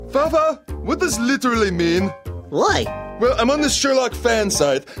Fafa, what does literally mean? Why? Well, I'm on this Sherlock fan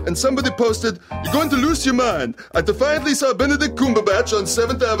site, and somebody posted, "You're going to lose your mind. I defiantly saw Benedict Cumberbatch on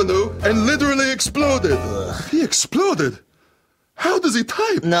 7th Avenue and literally exploded." He exploded? How does he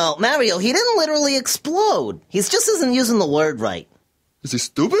type? No, Mario, he didn't literally explode. He just isn't using the word right. Is he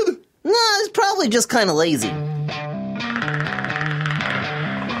stupid? No, he's probably just kind of lazy.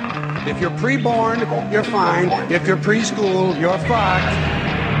 If you're pre-born, you're fine. If you're preschool, you're fucked.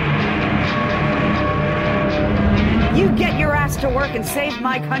 You get your ass to work and save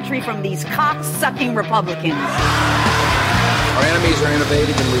my country from these cock-sucking Republicans. Our enemies are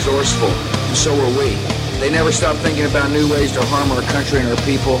innovative and resourceful, and so are we. They never stop thinking about new ways to harm our country and our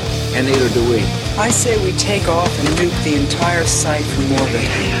people, and neither do we. I say we take off and nuke the entire site from orbit.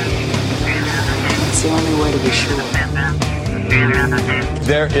 It's the only way to be sure.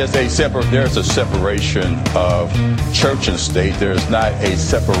 There's a separation of church and state. There's not a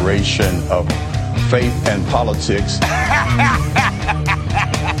separation of faith and politics.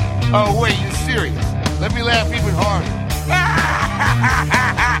 Oh, wait, you're serious? Let me laugh even harder.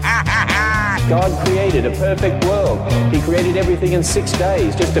 God created a perfect world. He created everything in 6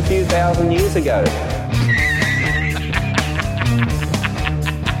 days, just a few thousand years ago.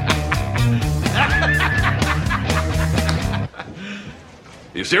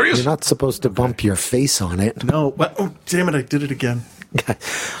 You serious? You're not supposed to bump your face on it. No. Oh, damn it, I did it again.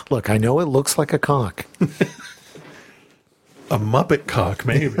 Look, I know it looks like a cock. A Muppet cock,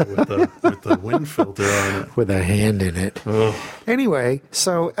 maybe, with the wind filter on it. With a hand in it. Ugh. Anyway,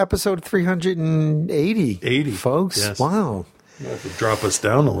 so episode 380. 80. Folks. Yes. Wow. You have to drop us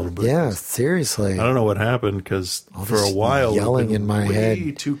down a little bit. Yeah, seriously. I don't know what happened because for a while yelling in my head.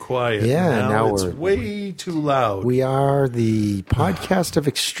 Way too quiet. Yeah, now it's we're way too loud. We are the podcast of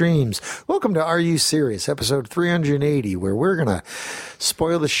extremes. Welcome to Are You Serious? Episode 380, where we're gonna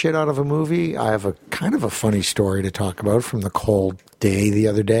spoil the shit out of a movie. I have a kind of a funny story to talk about from the cold day the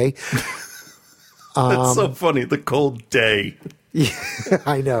other day. That's so funny. The cold day. Yeah,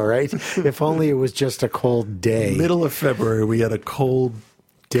 I know, right? If only it was just a cold day. Middle of February, we had a cold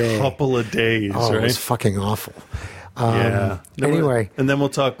day. Couple of days, right? It was fucking awful. Yeah. Anyway. And then we'll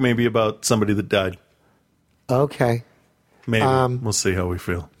talk maybe about somebody that died. Okay. Maybe. We'll see how we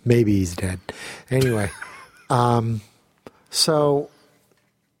feel. Maybe he's dead. Anyway. So...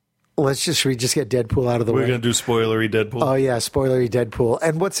 should we just get Deadpool out of the way? We're going to do spoilery Deadpool. Oh, yeah, spoilery Deadpool.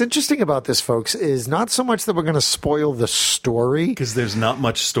 And what's interesting about this, folks, is not so much that we're going to spoil the story. Because there's not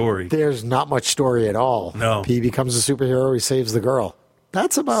much story. There's not much story at all. No. He becomes a superhero, he saves the girl.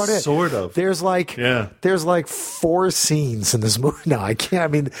 That's about it. Sort of. There's like 4 scenes in this movie. No, I can't. I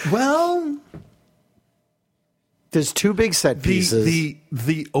mean, well, there's 2 big set pieces.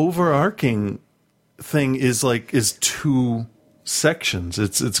 The overarching thing is 2 sections.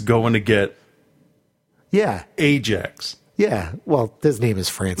 It's going to get Ajax. Yeah. Well, his name is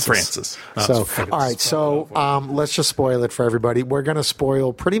Francis. So, all right. So, let's just spoil it for everybody. We're going to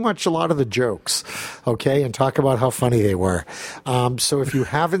spoil pretty much a lot of the jokes, okay, and talk about how funny they were. So, if you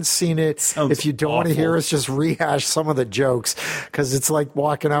haven't seen it, if you don't want to hear us just rehash some of the jokes, because it's like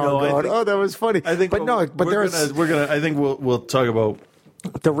walking out and going, "Oh, that was funny." I think, I think we'll talk about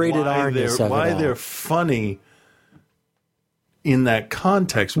the rated R-ness of it why all. they're funny. In that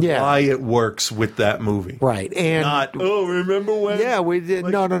context, why it works with that movie. Right. And not, remember when? Yeah, we did.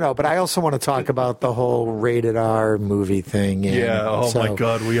 No. But I also want to talk about the whole rated R movie thing. And my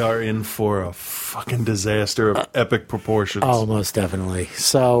God, we are in for a fucking disaster of epic proportions. Oh, most definitely.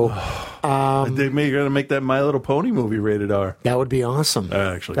 So, they're going to make that My Little Pony movie rated R. That would be awesome.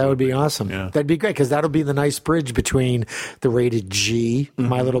 Actually, that would be awesome. Yeah. That'd be great because that'll be the nice bridge between the rated G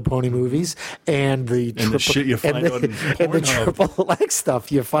My Little Pony movies and the shit you find on Pornhub. Triple X stuff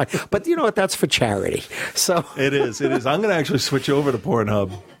you find, but you know what? That's for charity. So it is. I'm going to actually switch over to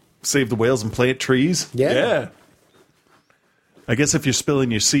Pornhub, save the whales and plant trees. Yeah. I guess if you're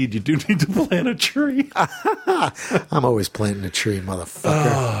spilling your seed, you do need to plant a tree. I'm always planting a tree,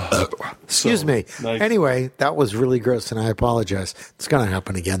 motherfucker. Excuse me. Nice. Anyway, that was really gross, and I apologize. It's going to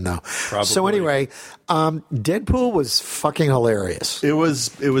happen again, though. Probably. So anyway, Deadpool was fucking hilarious. It was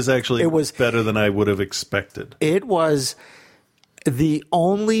better than I would have expected. It was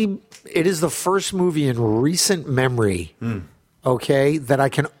it is the first movie in recent memory, okay, that I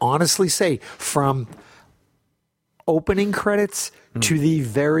can honestly say from opening credits to the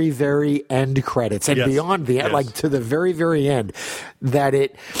very, very end credits and beyond the end, like to the very, very end, that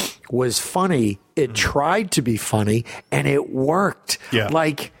it was funny. It tried to be funny and it worked. Yeah.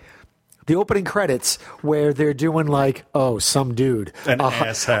 Like the opening credits where they're doing like, oh, some dude, an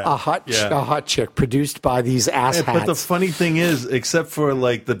ass hat, a hot chick produced by these ass hats. But the funny thing is, except for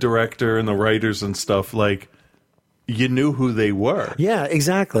like the director and the writers and stuff, like you knew who they were. Yeah,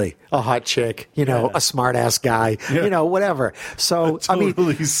 exactly. A hot chick, a smart ass guy, whatever. So totally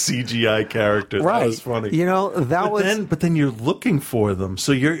CGI character. Right. That was funny. But then you're looking for them,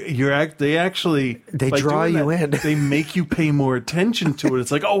 so they actually draw you in. They make you pay more attention to it.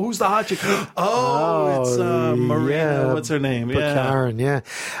 It's like, oh, who's the hot chick? It's Marina. Yeah, what's her name? Karen. Yeah,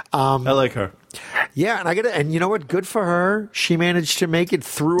 I like her. Yeah, and you know what? Good for her. She managed to make it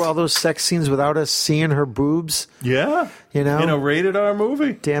through all those sex scenes without us seeing her boobs. Yeah, in a rated R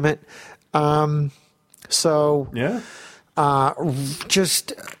movie. Damn it. So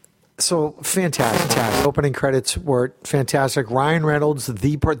fantastic. Opening credits were fantastic. Ryan Reynolds,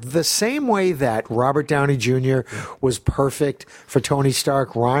 the same way that Robert Downey Jr. was perfect for Tony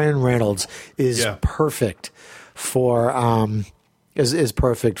Stark. Ryan Reynolds is perfect for is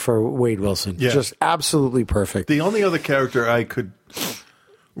perfect for Wade Wilson. Yeah. Just absolutely perfect. The only other character I could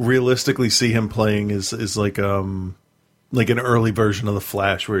realistically see him playing is like an early version of the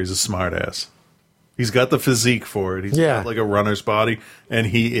Flash, where he's a smartass. He's got the physique for it. He's got like a runner's body, and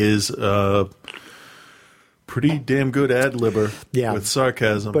he is a pretty damn good ad-libber with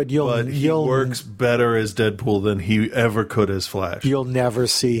sarcasm. But he works better as Deadpool than he ever could as Flash. You'll never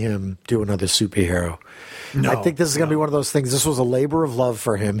see him do another superhero. No, I think this is going to be one of those things. This was a labor of love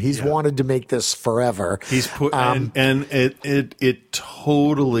for him. He's wanted to make this forever. He's put and it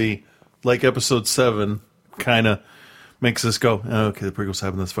totally, like episode 7, kind of makes us go, oh, okay, the prequels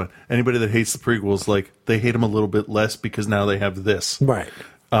happen. That's fine. Anybody that hates the prequels, like, they hate them a little bit less because now they have this. Right.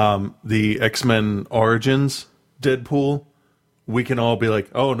 The X-Men Origins Deadpool, we can all be like,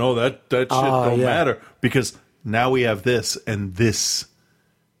 oh no, that shit don't matter because now we have this and this.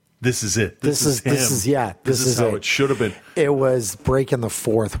 This is it. This is him. This is how it should have been. It was breaking the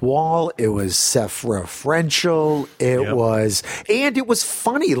fourth wall. It was self-referential. It was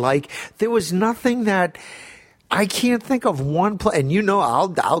funny. Like, there was nothing that I can't think of one play. And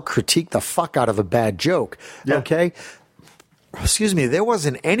I'll critique the fuck out of a bad joke. Yeah. Okay. Excuse me. There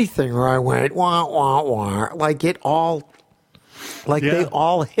wasn't anything where I went wah wah wah. Like they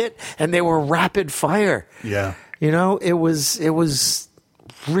all hit and they were rapid fire. Yeah. It was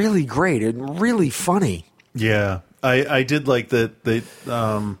really great and really funny. Yeah, I did like that.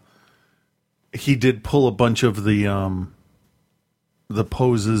 He did pull a bunch of the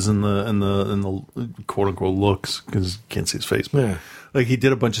poses and the quote unquote looks, because you can't see his face. But like he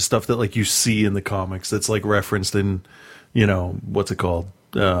did a bunch of stuff that like you see in the comics that's like referenced in what's it called?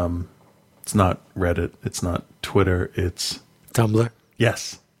 It's not Reddit. It's not Twitter. It's Tumblr.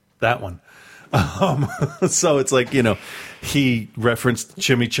 Yes, that one. So it's like, he referenced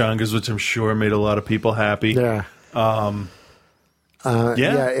chimichangas, which I'm sure made a lot of people happy. Yeah.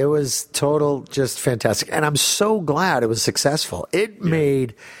 It was just fantastic. And I'm so glad it was successful. It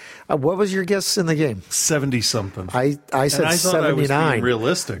made, what was your guess in the game? 70-something. I said I 79. I was being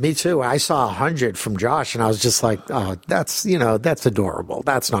realistic. Me too. I saw 100 from Josh, and I was just like, oh, that's adorable.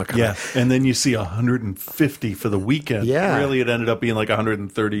 That's not going to. Yeah, and then you see 150 for the weekend. Yeah. Really, it ended up being like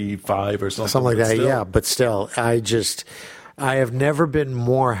 135 or something. Something like that, yeah. But still, I have never been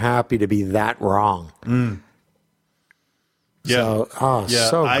more happy to be that wrong. Mm. Yeah.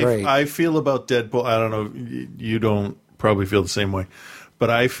 So great. I feel about Deadpool, I don't know, you don't probably feel the same way, but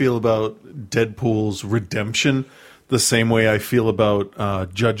I feel about Deadpool's redemption the same way I feel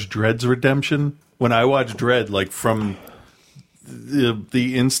about Judge Dredd's redemption. When I watch Dredd, like from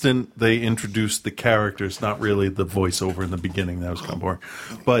the instant they introduced the characters, not really the voiceover in the beginning, that was kind of boring,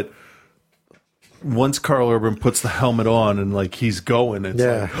 but once Karl Urban puts the helmet on and like he's going, it's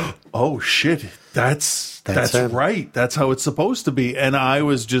like, oh shit, that's right. That's how it's supposed to be. And I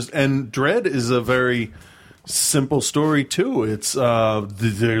was and Dredd is a very simple story too. It's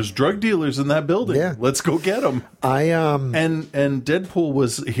there's drug dealers in that building. Yeah. Let's go get them. And Deadpool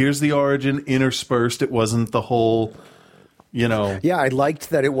was, here's the origin interspersed. It wasn't the whole, Yeah, I liked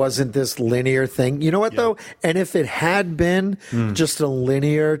that it wasn't this linear thing. You know what, though? And if it had been just a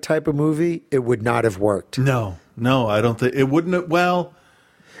linear type of movie, it would not have worked. No, I don't think it wouldn't have. Well,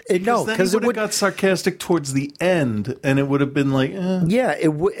 because it would have got sarcastic towards the end, and it would have been like, yeah, it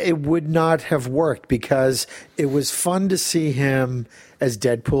would not have worked, because it was fun to see him as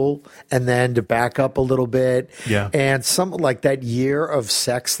Deadpool, and then to back up a little bit, and something like that year of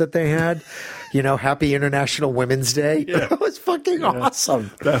sex that they had. Happy International Women's Day. Yeah. That was fucking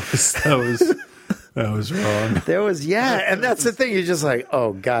awesome. That was That was wrong. There was, and that's the thing. You're just like,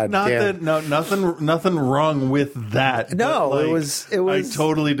 oh God, damn. Nothing wrong with that. No, like, it was. I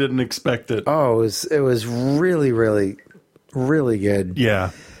totally didn't expect it. Oh, it was really, really, really good.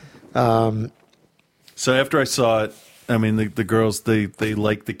 Yeah. So after I saw it, I mean, the girls they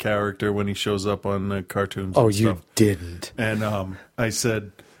like the character when he shows up on the cartoons. Oh, and stuff. you didn't. And I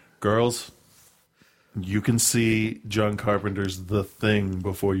said, girls, you can see John Carpenter's The Thing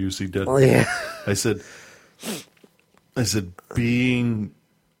before you see Deadpool. Oh, yeah. I said,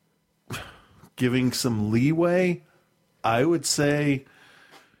 giving some leeway, I would say,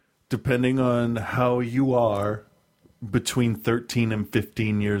 depending on how you are, between 13 and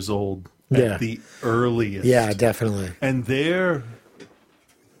 15 years old at the earliest. Yeah, definitely. And they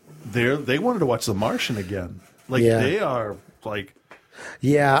wanted to watch The Martian again. Like, they are, like...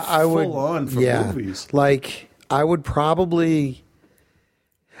 Yeah, I would. Full on for movies. Like, I would probably.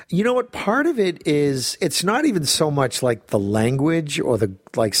 You know what? Part of it is it's not even so much like the language or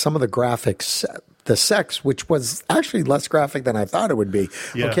some of the graphics, the sex, which was actually less graphic than I thought it would be.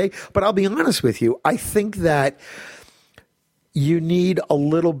 Yeah. Okay, but I'll be honest with you. I think that you need a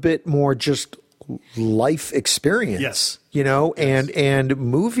little bit more just life experience. Yes. You know, and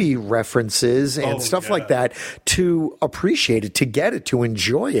movie references and stuff like that to appreciate it, to get it, to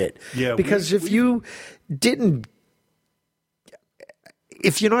enjoy it. Yeah, because if you're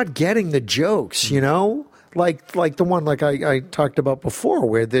not getting the jokes, you know, like the one like I talked about before,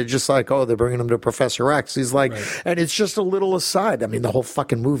 where they're just like, oh, they're bringing him to Professor X. He's like, and it's just a little aside. I mean, the whole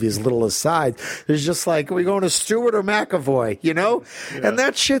fucking movie is a little aside. It's just like, are we going to Stewart or McAvoy? You know, and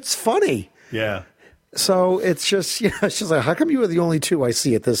that shit's funny. Yeah. So it's just, it's just like, how come you are the only two I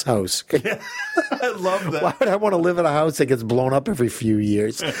see at this house? Yeah. I love that. Why would I want to live in a house that gets blown up every few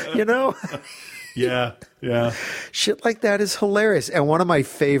years? You know? Yeah. Shit like that is hilarious. And one of my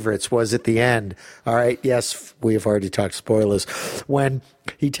favorites was at the end. All right. Yes, we have already talked spoilers. When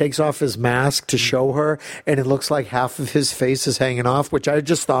he takes off his mask to show her, and it looks like half of his face is hanging off, which I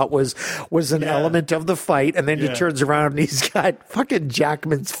just thought was an element of the fight. And then he turns around and he's got fucking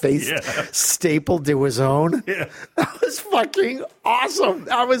Jackman's face stapled to his own. Yeah. That was fucking awesome.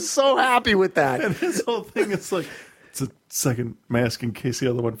 I was so happy with that. And his whole thing is like, it's a second mask in case the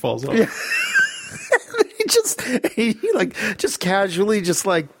other one falls off. Yeah. he just casually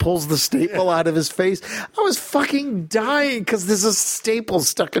pulls the staple out of his face. I was fucking dying because there's a staple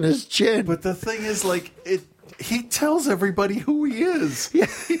stuck in his chin. But the thing is, like, he tells everybody who he is. Yeah.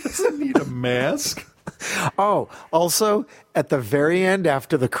 He doesn't need a mask. Oh, also at the very end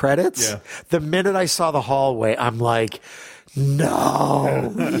after the credits, the minute I saw the hallway, I'm like,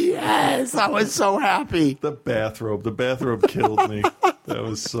 no, yes, I was so happy. The bathrobe killed me. That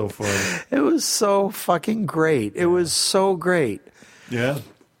was so funny. It was so fucking great. It was so great. Yeah.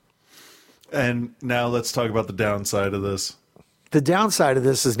 And now let's talk about the downside of this. The downside of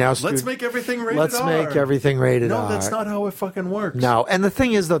this is now... Let's make everything rated R. Let's make everything rated R. No, that's not how it fucking works. No, and the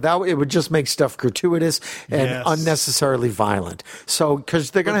thing is, though, that it would just make stuff gratuitous and unnecessarily violent. So,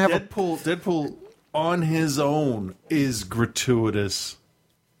 because they're going to have... Deadpool on his own is gratuitous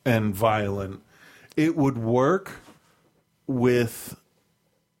and violent. It would work with...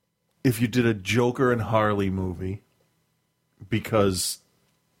 if you did a Joker and Harley movie, because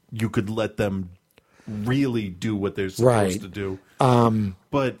you could let them really do what they're supposed to do.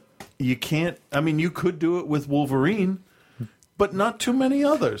 But you can't. I mean, you could do it with Wolverine, but not too many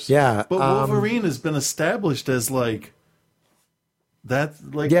others. Yeah. But Wolverine has been established as like that.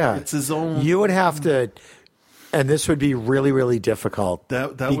 Like, it's his own. You would have to. And this would be really, really difficult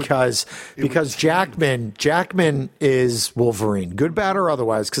because Jackman is Wolverine, good, bad, or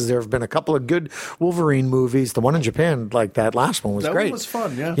otherwise. Because there have been a couple of good Wolverine movies. The one in Japan, like that last one, was great. That one was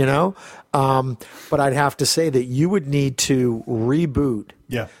fun, yeah. You know, but I'd have to say that you would need to reboot.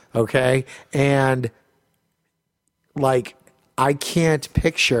 Yeah. Okay, and like I can't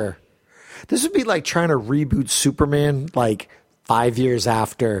picture. This would be like trying to reboot Superman like 5 years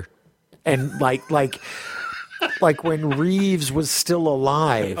after, and like when Reeves was still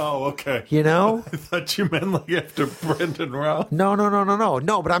alive. Oh, okay. You know? I thought you meant like after Brendan Routh. No.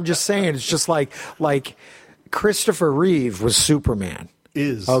 No, but I'm just saying, it's just like Christopher Reeve was Superman.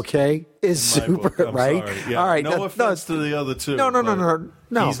 Is super, book. right? Yeah. All right. No offense to the other two.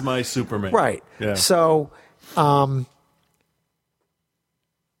 No. He's my Superman. Right. Yeah. So,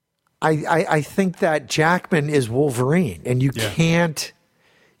 I think that Jackman is Wolverine, and you can't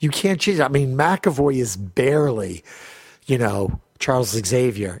change it. I mean, McAvoy is barely, Charles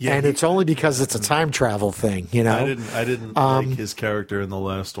Xavier, and it's only because it's a time travel thing. I didn't like his character in the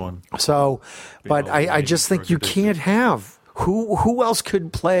last one. So, but I just think you can't have who else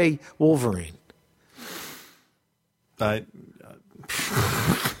could play Wolverine. I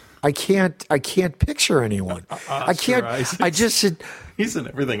can't picture anyone. I can't. Isaac. I just. He's in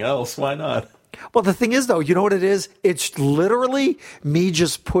everything else. Why not? Well, the thing is, though, you know what it is? It's literally me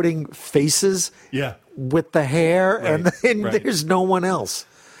just putting faces. Yeah. With the hair, Right, and right. there's no one else.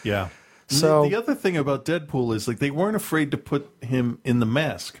 Yeah. So the other thing about Deadpool is like they weren't afraid to put him in the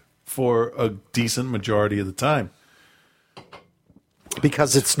mask for a decent majority of the time.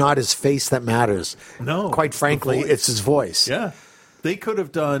 Because it's not his face that matters. No. Quite frankly, it's his voice. Yeah. They could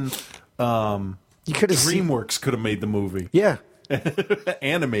have done you could have DreamWorks could have made the movie. Yeah.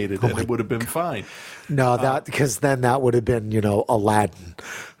 Animated and it would have been fine. No, because then that would have been, Aladdin.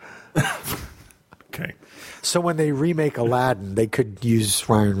 Okay. So when they remake Aladdin, they could use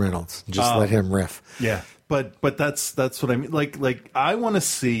Ryan Reynolds. Just let him riff. Yeah. But that's what I mean. Like I want to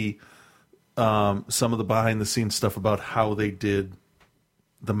see some of the behind the scenes stuff about how they did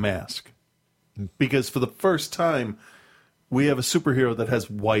The Mask. Because for the first time we have a superhero that has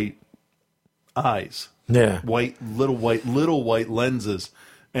white eyes. Yeah. Little white lenses,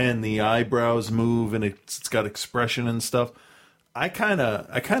 and the eyebrows move, and it's got expression and stuff. I kind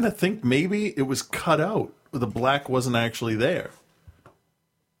of think maybe it was cut out. The black wasn't actually there.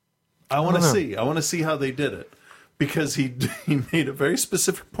 I want to see how they did it, because he made a very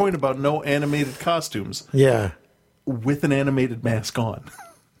specific point about no animated costumes. Yeah. With an animated mask on.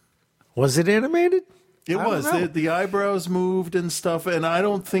 Was it animated? It was. The eyebrows moved and stuff, and I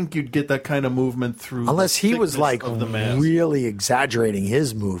don't think you'd get that kind of movement through. Unless he was like really exaggerating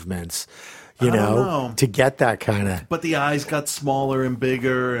his movements, I don't know. to get that kind of. But the eyes got smaller and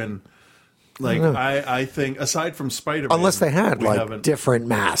bigger, and I think aside from Spider-Man, Unless they had different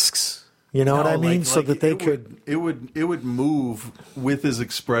masks, you know what I mean, so that they could. It would move with his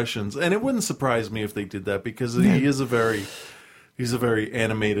expressions, and it wouldn't surprise me if they did that, because he is he's a very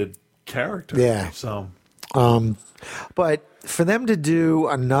animated character. Yeah. So, but for them to do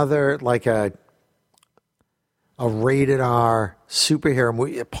another a rated R superhero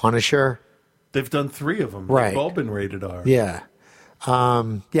movie, Punisher, they've done 3 of them. Right. They've all been rated R. Yeah.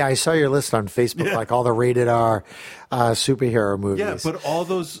 I saw your list on Facebook, like all the rated R superhero movies. Yeah, but all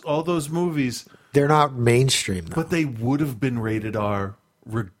those movies, they're not mainstream though. But they would have been rated R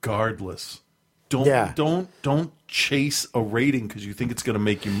regardless. Don't chase a rating because you think it's going to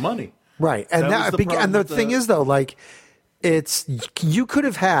make you money. Right. And the thing is though, you could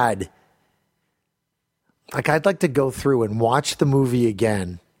have had, I'd like to go through and watch the movie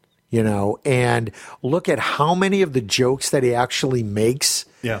again, and look at how many of the jokes that he actually makes.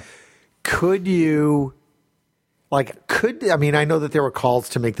 Yeah. Could you, I know that there were calls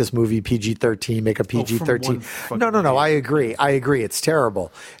to make this movie PG-13, make a PG-13. No, I agree. It's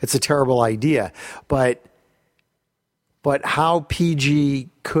terrible. It's a terrible idea. But how PG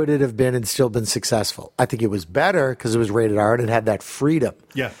could it have been and still been successful? I think it was better because it was rated R and it had that freedom.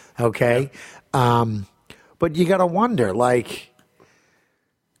 Yeah. Okay. Yeah. But you got to wonder,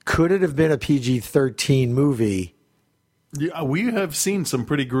 could it have been a PG-13 movie? Yeah, we have seen some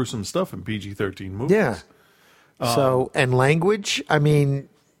pretty gruesome stuff in PG-13 movies. Yeah. And language,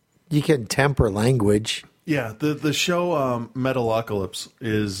 you can temper language. Yeah, the show Metalocalypse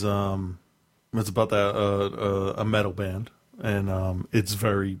is it's about a metal band, and it's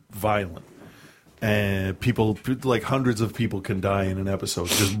very violent. And people, hundreds of people can die in an episode.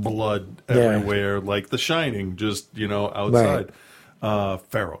 Just blood everywhere, like The Shining, just, outside. Right.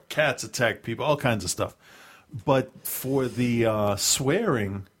 Feral cats attack people, all kinds of stuff. But for the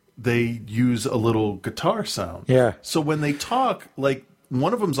swearing, they use a little guitar sound. Yeah. So when they talk,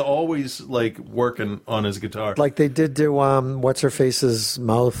 one of them's always working on his guitar. Like they did to what's her face's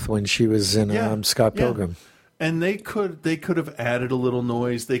mouth when she was in Scott Pilgrim. And they could have added a little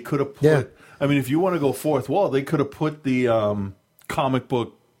noise. They could have put if you want to go fourth wall, they could have put the comic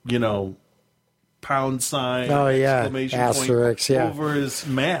book, pound sign, exclamation asterisk, point over his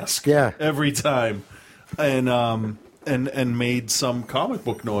mask every time. And made some comic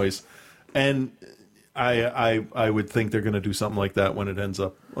book noise. And I would think they're going to do something like that when it ends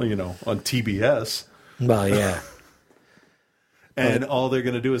up, on TBS. Well, yeah. And all they're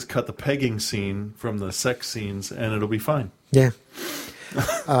going to do is cut the pegging scene from the sex scenes, and it'll be fine. Yeah.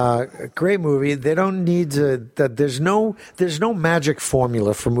 Great movie. They don't need to. There's no magic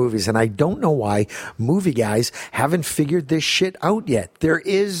formula for movies, and I don't know why movie guys haven't figured this shit out yet. There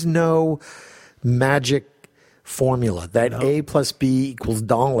is no magic formula that A plus B equals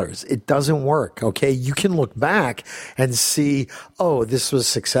dollars. It doesn't work. Okay. You can look back and see, oh, this was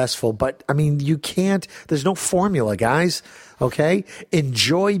successful, but you can't, there's no formula, guys. Okay.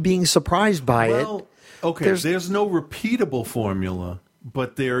 Enjoy being surprised by it. Okay. There's no repeatable formula.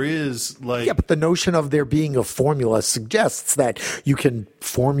 But there is like Yeah, but the notion of there being a formula suggests that you can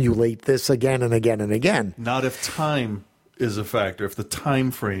formulate this again and again and again. not if time is a factor. If the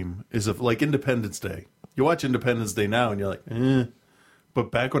time frame is like Independence Day. You watch Independence Day now and you're like, eh.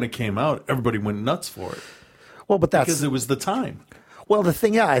 But back when it came out, everybody went nuts for it. Well, but that's because it was the time. Well, the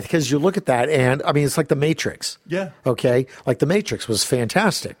thing, yeah, because you look at that, and I mean, it's like The Matrix. Yeah. Okay? Like The Matrix was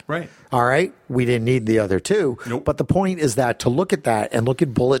fantastic. Right. All right? We didn't need the other two. Nope. But the point is that to look at that and look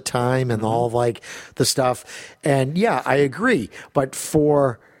at bullet time and all of like the stuff, and yeah, I agree. But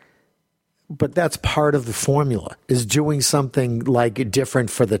that's part of the formula, is doing something like different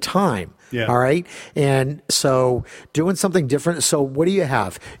for the time. Yeah. All right? And so doing something different. So what do you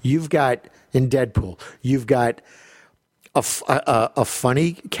have? You've got, in Deadpool, you've got a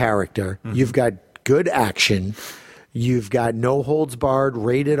funny character. Mm-hmm. You've got good action. You've got no holds barred,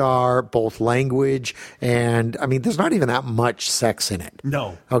 rated R, both language, and I mean, there's not even that much sex in it.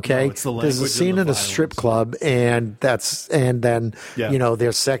 No. Okay. No, it's the language. There's a scene in a strip club, and then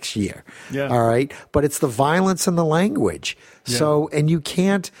there's sex year. Yeah. All right. But it's the violence and the language. Yeah. So, and you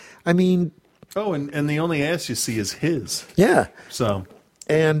can't. I mean. Oh, and the only ass you see is his. Yeah. So.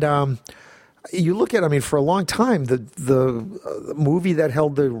 And you look at, I mean, for a long time, the movie that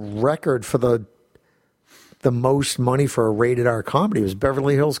held the record for the most money for a rated R comedy was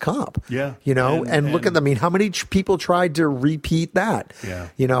Beverly Hills Cop. Yeah. You know, and look at, I mean, how many people tried to repeat that? Yeah.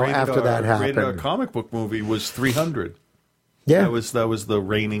 You know, rated after that happened. Rated R comic book movie was 300. Yeah. That was the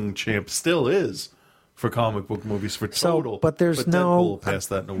reigning champ. Still is for comic book movies for total. But there's Deadpool passed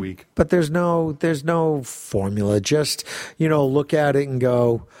that in a week. But there's no formula. Just, you know, look at it and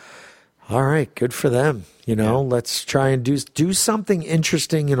go, all right, good for them. You know, let's try and do something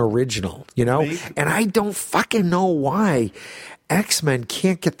interesting and original, you know? And I don't fucking know why X-Men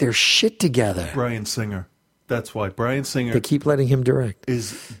can't get their shit together. Bryan Singer. That's why. Bryan Singer. They keep letting him direct.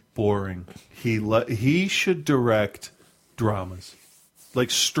 Is boring. He should direct dramas.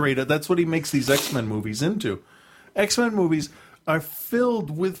 Like straight up. That's what he makes these X-Men movies into. X-Men movies are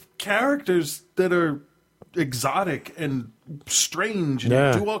filled with characters that are exotic and strange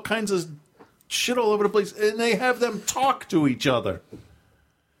and do all kinds of shit all over the place, and they have them talk to each other.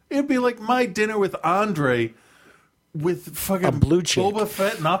 It'd be like My Dinner with Andre with fucking a blue chick. Boba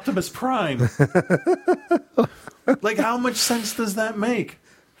Fett and Optimus Prime. Like, how much sense does that make?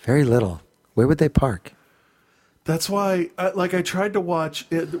 Very little. Where would they park? That's why, I tried to watch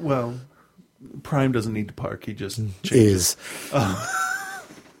it. Well, Prime doesn't need to park. He just changes.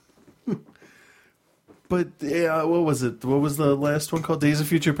 But yeah, what was it? What was the last one called? Days of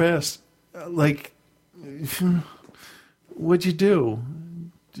Future Past. What'd you do?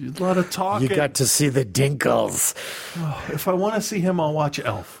 A lot of talking. You got to see the Dinkles. If I want to see him, I'll watch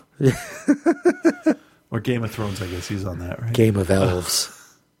Elf. Or Game of Thrones, I guess he's on that, right? Game of Elves.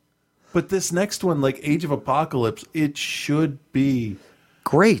 But this next one, like Age of Apocalypse, it should be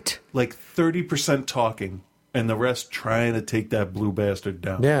great. Like 30% talking and the rest trying to take that blue bastard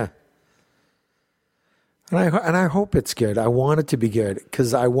down. Yeah. And I hope it's good. I want it to be good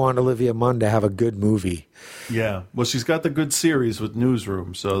because I want Olivia Munn to have a good movie. Yeah. Well, she's got the good series with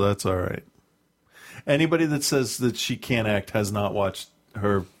Newsroom, so that's all right. Anybody that says that she can't act has not watched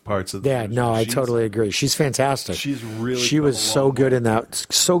her parts of the Yeah, no, I totally agree. She's fantastic. She's really She was so good in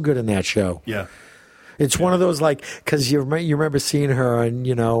that show. Yeah. It's one of those, like, because you remember seeing her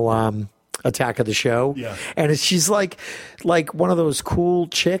on, Attack of the Show. Yeah. And she's like one of those cool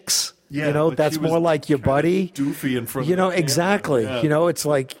chicks. Yeah, that's more like your buddy. Doofy in front of exactly. Yeah. It's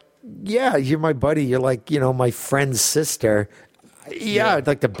like, yeah, you're my buddy. You're like, my friend's sister. Yeah, I'd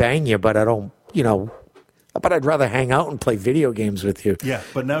like to bang you, but I don't, but I'd rather hang out and play video games with you. Yeah,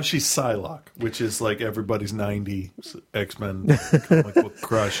 but now she's Psylocke, which is like everybody's 90s X-Men comic book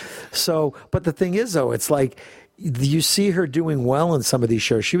crush. So, but the thing is, though, it's like, you see her doing well in some of these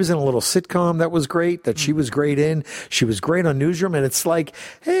shows. She was in a little sitcom that was great, that she was great in. She was great on Newsroom, and it's like,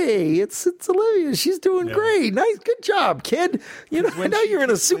 hey, it's Olivia. She's doing great. Nice, good job, kid. I know you're in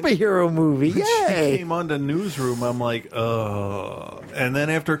a superhero movie. When Yay! she came on to Newsroom, I'm like, and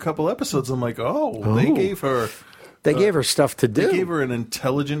then after a couple episodes, I'm like, they gave her. They gave her stuff to do. They gave her an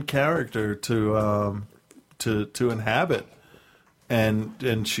intelligent character to inhabit.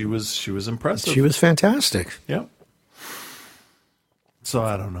 And she was impressive. She was fantastic. Yeah. So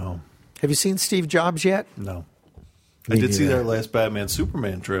I don't know. Have you seen Steve Jobs yet? No. Me I did see neither. their last Batman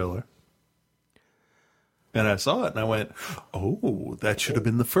Superman trailer. And I saw it and I went, that should have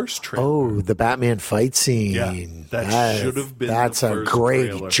been the first trailer. Oh, the Batman fight scene. Yeah, that should have been That's the a first great.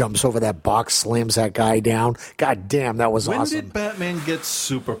 trailer. Jumps over that box, slams that guy down. God damn, that was When awesome. did Batman get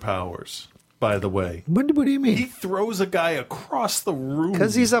superpowers? by the way. What do you mean? He throws a guy across the room.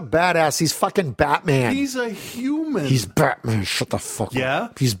 Because he's a badass. He's fucking Batman. He's a human. He's Batman. Shut the fuck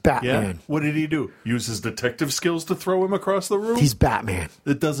up. He's Batman. Yeah? What did he do? Use his detective skills to throw him across the room? He's Batman.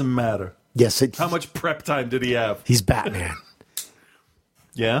 It doesn't matter. Yes. How much prep time did he have? He's Batman.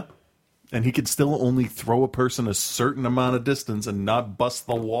 Yeah? And he could still only throw a person a certain amount of distance and not bust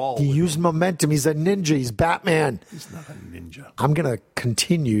the wall. He used momentum. He's a ninja. He's Batman. He's not a ninja. I'm going to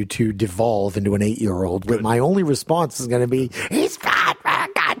continue to devolve into an 8-year-old. With my only response is going to be, he's Batman.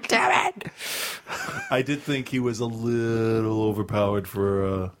 God damn it. I did think he was a little overpowered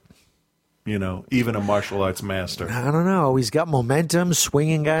for, even a martial arts master. I don't know. He's got momentum,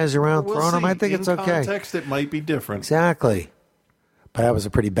 swinging guys around, throwing them. I think it's okay. In context, it might be different. Exactly. But that was a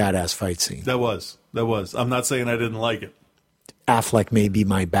pretty badass fight scene. That was. I'm not saying I didn't like it. Affleck may be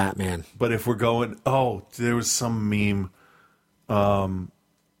my Batman. But if we're going, there was some meme.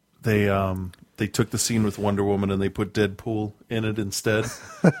 They took the scene with Wonder Woman and they put Deadpool in it instead.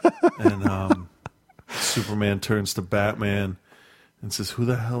 And Superman turns to Batman and says, "Who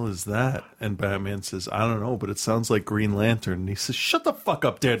the hell is that?" And Batman says, "I don't know, but it sounds like Green Lantern." And he says, "Shut the fuck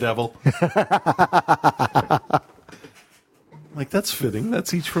up, Daredevil." Like, that's fitting.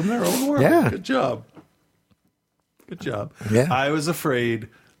 That's each from their own world. Yeah. Good job. Good job. Yeah. I was afraid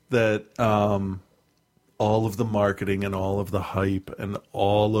that all of the marketing and all of the hype and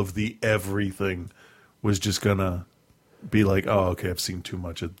all of the everything was just going to be like, oh, okay, I've seen too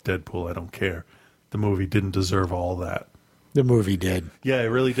much of Deadpool. I don't care. The movie didn't deserve all that. The movie did. Yeah, it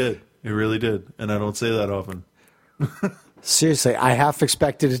really did. It really did. And I don't say that often. Seriously, I half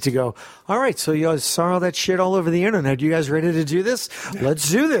expected it to go, all right, so you guys saw all that shit all over the internet. You guys ready to do this? Let's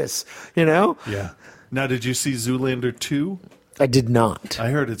do this, Yeah. Now, did you see Zoolander 2? I did not. I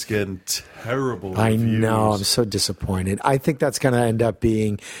heard it's getting terrible I reviews. know. I'm so disappointed. I think that's going to end up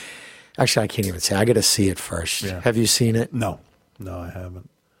being... Actually, I can't even say. I got to see it first. Yeah. Have you seen it? No, I haven't.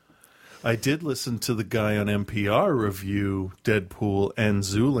 I did listen to the guy on NPR review Deadpool and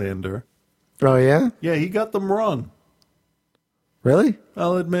Zoolander. Oh, yeah? Yeah, he got them wrong. Really?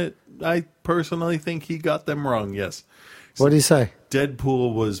 I'll admit, I personally think he got them wrong, yes. What did he say?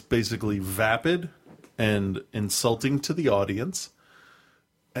 Deadpool was basically vapid and insulting to the audience.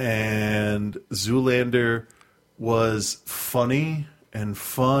 And Zoolander was funny and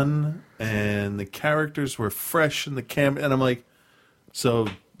fun, and the characters were fresh in the camera. And I'm like, so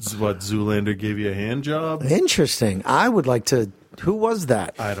what, Zoolander gave you a hand job? Interesting. I would like to... Who was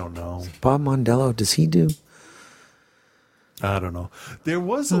that? I don't know. Bob Mondello. Does he do... I don't know. There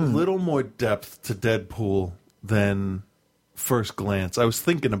was a little more depth to Deadpool than first glance. I was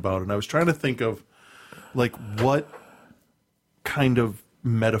thinking about it. And I was trying to think of, like, what kind of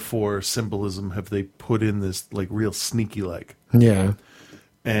metaphor or symbolism have they put in this, like, real sneaky like. Yeah.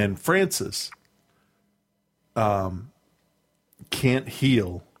 And Francis can't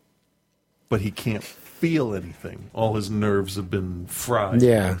heal, but he can't feel anything. All his nerves have been fried.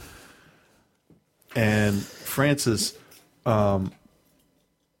 Yeah. And Francis...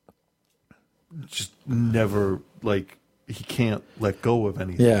 just never, like, he can't let go of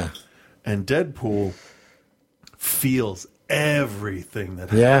anything. Yeah. And Deadpool feels everything that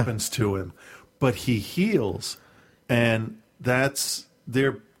happens to him, but he heals, and that's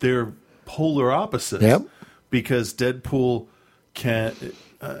they're polar opposites. Yep. Because Deadpool can,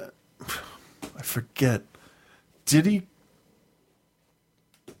 I forget, did he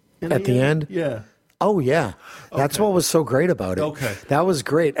at the end? Yeah. Oh, yeah. That's what was so great about it. Okay. That was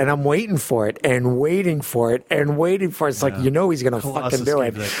great. And I'm waiting for it and waiting for it and waiting for it. It's like, he's going to fucking do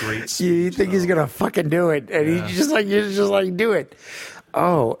it. That great You think he's going to fucking do it. And you just like, do it.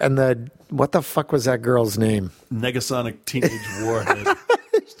 Oh, and what the fuck was that girl's name? Negasonic Teenage Warhead.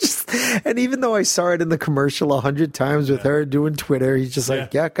 And even though I saw it in the commercial 100 times with her doing Twitter, he's just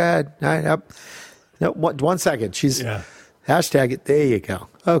like, go ahead. No, 1 second. She's hashtag it. There you go.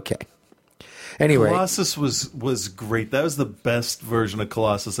 Okay. Anyway, Colossus was great. That was the best version of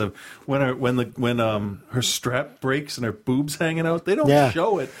Colossus. When her strap breaks and her boobs hanging out, they don't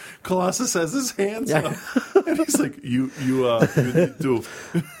show it. Colossus has his hands up, and he's like, "You need to."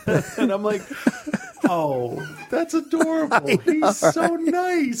 And I'm like, "Oh, that's adorable. He's so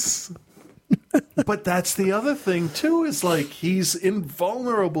nice." But that's the other thing too. Is like he's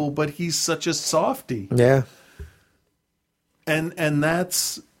invulnerable, but he's such a softie. Yeah, and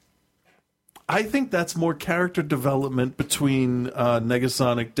that's. I think that's more character development between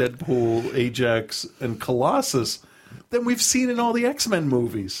Negasonic, Deadpool, Ajax, and Colossus than we've seen in all the X-Men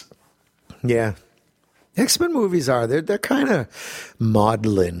movies. Yeah. X-Men movies they're kind of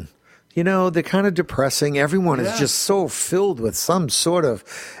maudlin You know, they're kind of depressing. Everyone is Yeah. just so filled with some sort of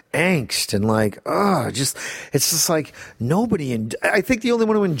angst and it's just like nobody. I think the only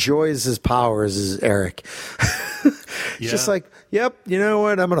one who enjoys his powers is Eric. It's just like, yep, you know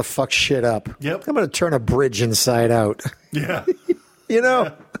what? I'm going to fuck shit up. Yep. I'm going to turn a bridge inside out. Yeah. You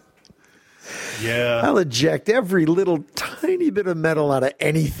know? Yeah. I'll eject every little tiny bit of metal out of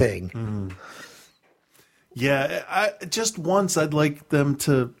anything. Yeah. Just once I'd like them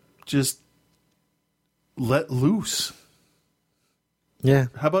to just let loose. Yeah.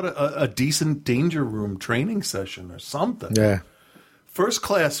 How about a decent Danger Room training session or something? Yeah. First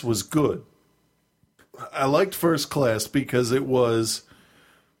Class was good. I liked First Class because it was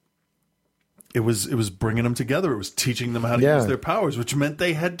bringing them together. It was teaching them how to use their powers, which meant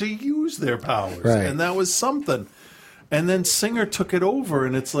they had to use their powers. Right. And that was something. And then Singer took it over,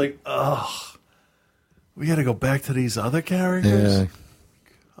 and it's like, ugh, we got to go back to these other characters? Yeah.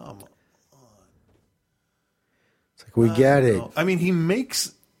 Come on. It's like, we get it. I mean, he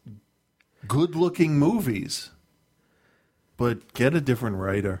makes good-looking movies, but get a different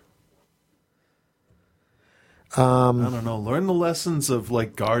writer. I don't know. Learn the lessons of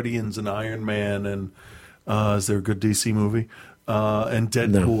like Guardians and Iron Man and is there a good DC movie? And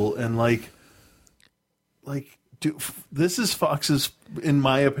Deadpool and this is Fox's, in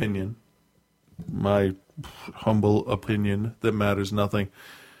my opinion, my humble opinion that matters nothing.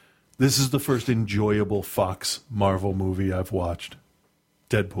 This is the first enjoyable Fox Marvel movie I've watched.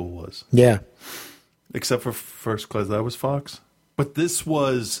 Deadpool was. Yeah. Except for First Class, that was Fox. But this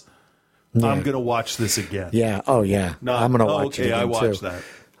was. Yeah. I'm going to watch this again. Yeah. Oh, yeah. Not, I'm going to watch it again, I watched too. that.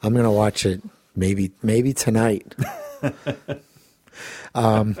 I'm going to watch it maybe tonight.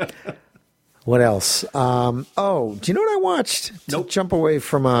 What else? Do you know what I watched? Nope. To jump away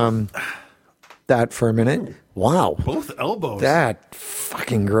from that for a minute. Wow. Both elbows. That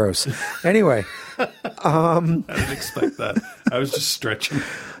fucking gross. Anyway. I didn't expect that. I was just stretching.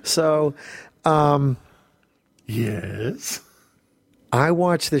 So. Yes. I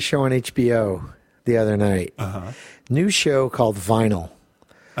watched the show on HBO the other night. New show called Vinyl.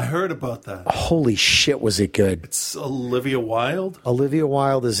 I heard about that. Holy shit, was it good. It's Olivia Wilde. Olivia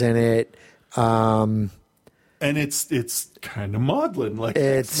Wilde is in it. And it's kind of maudlin. Like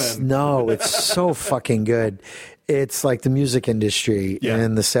It's so fucking good. It's like the music industry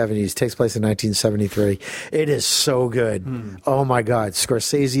in the 70s. Takes place in 1973. It is so good. Oh my God.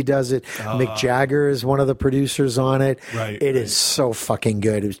 Scorsese does it. Mick Jagger is one of the producers on it. Right, It is so fucking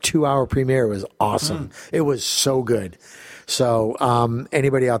good. It was a 2-hour premiere. It was awesome. It was so good. So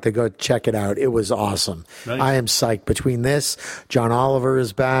anybody out there, go check it out. It was awesome. Nice. I am psyched. Between this, John Oliver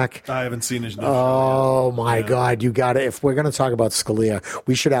is back. I haven't seen his new show Oh my God, you got to. If we're going to talk about Scalia,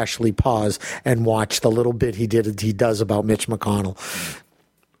 we should actually pause and watch the little bit he does about Mitch McConnell.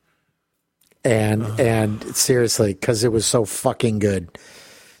 And seriously, because it was so fucking good.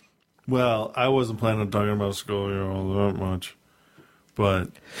 Well, I wasn't planning on talking about Scalia all that much. But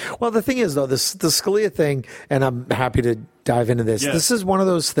well, the thing is, though, the Scalia thing, and I'm happy to dive into this. Yes. This is one of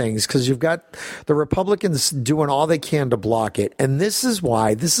those things because you've got the Republicans doing all they can to block it, and this is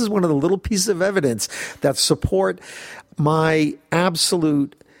why. This is one of the little pieces of evidence that support my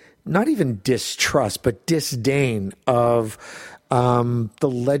absolute, not even distrust, but disdain of my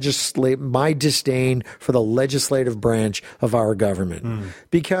disdain for the legislative branch of our government.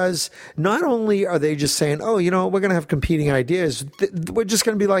 Because not only are they just saying, oh, you know, we're going to have competing ideas, we're just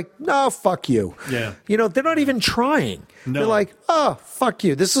going to be like, no, fuck you. Yeah. You know, they're not even trying. No. They're like, oh, fuck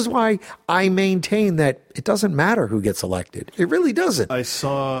you. This is why I maintain that it doesn't matter who gets elected. It really doesn't. I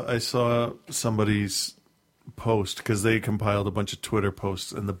saw somebody's post because they compiled a bunch of Twitter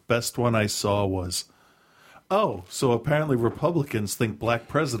posts, and the best one I saw was, oh, so apparently Republicans think black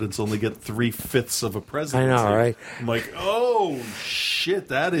presidents only get 3/5 of a presidency. I know, right? I'm like, oh shit,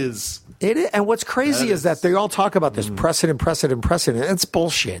 that is. It is, and what's crazy is that they all talk about this precedent. It's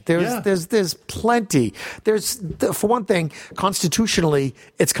bullshit. There's plenty. For one thing, constitutionally,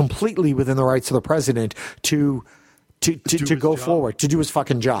 it's completely within the rights of the president to go forward, to do his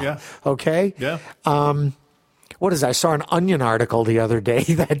fucking job. Yeah. Okay? Yeah. What is that? I saw an Onion article the other day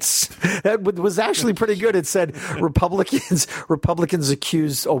that was actually pretty good. It said Republicans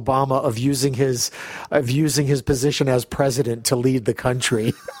accused Obama of using his position as president to lead the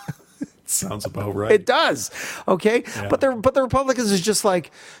country. Sounds about right. It does. Okay. Yeah. But the Republicans is just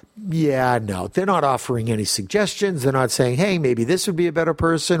like, yeah, no, they're not offering any suggestions. They're not saying, hey, maybe this would be a better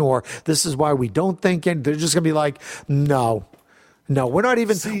person, or this is why we don't think it. They're just going to be like, no, No, we're not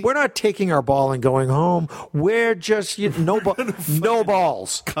even. We're not taking our ball and going home. We're just no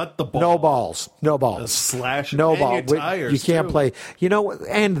balls. Cut the ball. No balls. No balls. Slash. No and ball. your tires, you can't too. play.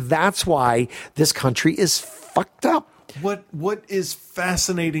 And that's why this country is fucked up. What is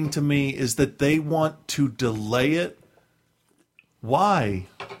fascinating to me is that they want to delay it. Why?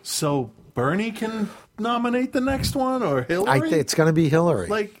 So Bernie can nominate the next one, or Hillary? I think it's going to be Hillary.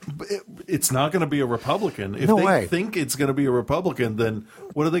 Like, it's not going to be a Republican. If No they way. think it's going to be a Republican, then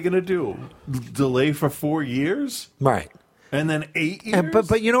what are they going to do? Delay for 4 years? Right. And then 8 years?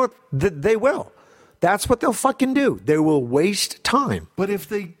 But you know what? They will. That's what they'll fucking do. They will waste time. But if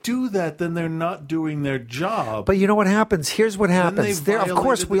they do that, then they're not doing their job. But you know what happens? Here's what happens. they Of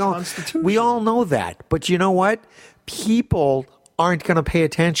course, violated we all know that. But you know what? People aren't going to pay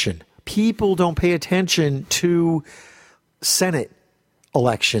attention. People don't pay attention to Senate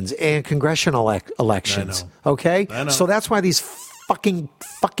elections and congressional elections. I know. Okay? I know. So that's why these fucking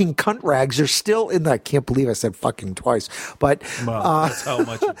cunt rags are still in the. I can't believe I said fucking twice. But Well, that's how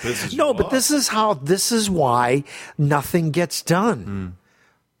much it pisses you no, but off. this is why nothing gets done.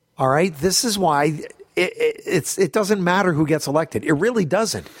 All right? This is why it doesn't matter who gets elected. It really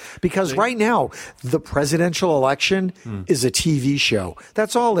doesn't. Because right now, the presidential election is a TV show.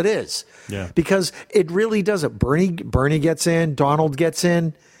 That's all it is. Yeah. Because it really doesn't. Bernie gets in, Donald gets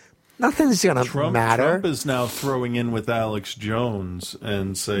in. Nothing's going to matter. Trump is now throwing in with Alex Jones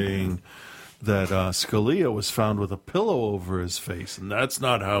and saying that Scalia was found with a pillow over his face, and that's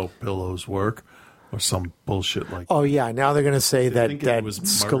not how pillows work, or some bullshit like that. Oh, yeah. Now they're going to say that think it was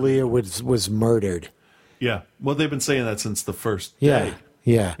Scalia was murdered. Yeah. Well, they've been saying that since the first day.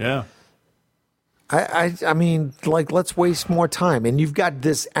 Yeah. Yeah. I mean, like, let's waste more time. And you've got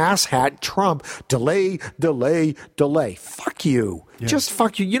this asshat Trump, delay. Fuck you. Yeah. Just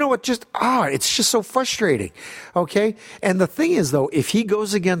fuck you. You know what? It's just so frustrating. Okay? And the thing is, though, if he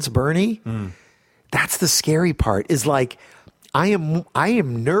goes against Bernie, that's the scary part, is like, I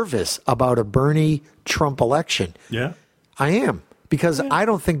am nervous about a Bernie Trump election. Yeah. I am. Because I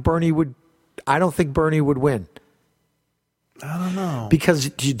don't think Bernie would win. I don't know. Because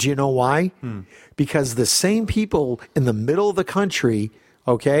do you know why? Because the same people in the middle of the country,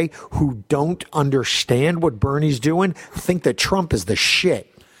 okay, who don't understand what Bernie's doing, think that Trump is the shit.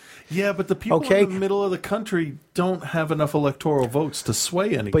 Yeah, but the people in the middle of the country don't have enough electoral votes to sway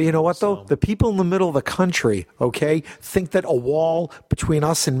anything. But you know what, though? The people in the middle of the country, okay, think that a wall between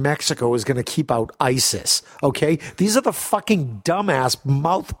us and Mexico is going to keep out ISIS, okay? These are the fucking dumbass,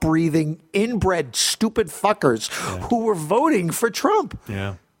 mouth-breathing, inbred, stupid fuckers who were voting for Trump.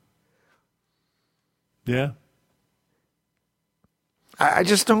 Yeah. Yeah. I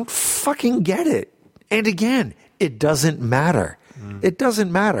just don't fucking get it. And again, it doesn't matter. It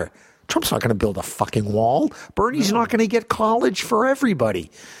doesn't matter. Trump's not going to build a fucking wall. Bernie's not going to get college for everybody.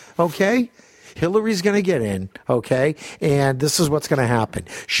 Okay? Hillary's going to get in, okay? And this is what's going to happen.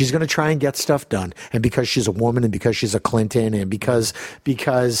 She's going to try and get stuff done. And because she's a woman and because she's a Clinton and because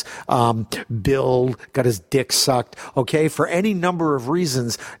Bill got his dick sucked, okay? For any number of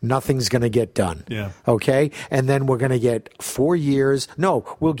reasons, nothing's going to get done. Yeah. Okay? And then we're going to get 4 years. No,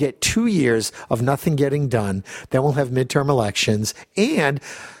 we'll get 2 years of nothing getting done. Then we'll have midterm elections. And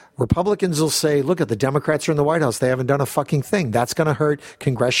Republicans will say, look, the Democrats are in the White House. They haven't done a fucking thing. That's going to hurt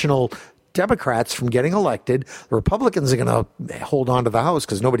congressional Democrats from getting elected. The Republicans are going to hold on to the House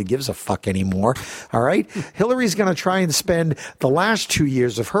because nobody gives a fuck anymore. All right? Hillary's going to try and spend the last 2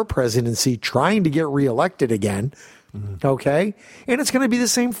 years of her presidency trying to get reelected again. Okay? And it's going to be the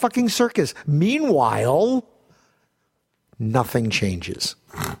same fucking circus. Meanwhile, nothing changes.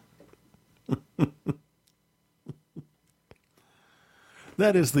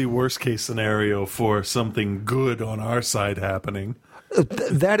 That is the worst case scenario for something good on our side happening.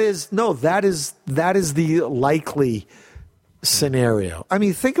 That is the likely scenario. I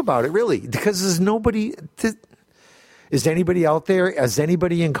mean, think about it, really, because there's nobody. Is anybody out there? Is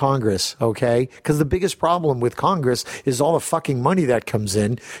anybody in Congress? Okay, because the biggest problem with Congress is all the fucking money that comes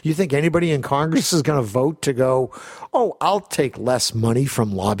in. You think anybody in Congress is going to vote to go, oh, I'll take less money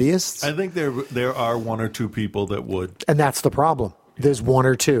from lobbyists? I think there are one or two people that would, and that's the problem. There's one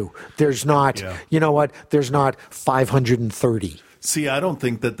or two. There's not. You know what? There's not 530. See, I don't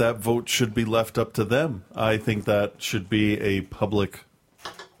think that vote should be left up to them. I think that should be a public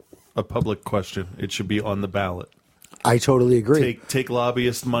question. It should be on the ballot. I totally agree. Take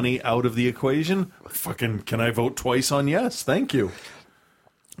lobbyist money out of the equation. Fucking, can I vote twice on yes? Thank you.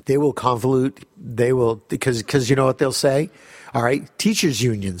 They will convolute. They will, because you know what they'll say? All right. Teachers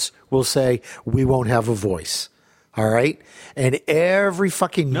unions will say, we won't have a voice. All right. And every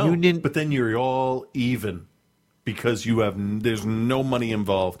fucking union. But then you're all even. because there's no money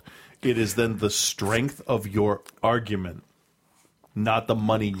involved. It is then the strength of your argument, not the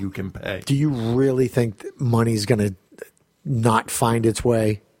money you can pay. Do you really think that money's going to not find its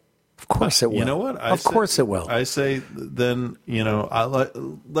way? Of course it will. You know what? Of course it will. I say then,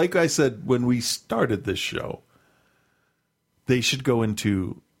 like I said when we started this show, they should go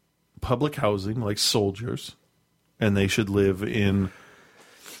into public housing like soldiers, and they should live in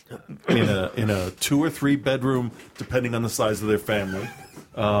a 2 or 3 bedroom, depending on the size of their family.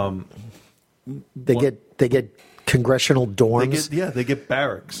 They get congressional dorms. They get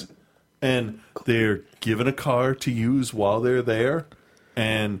barracks, and they're given a car to use while they're there,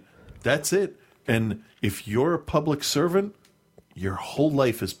 and that's it. And if you're a public servant, your whole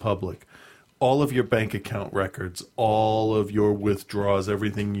life is public. All of your bank account records, all of your withdrawals,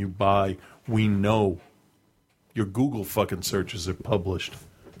 everything you buy, we know. Your Google fucking searches are published.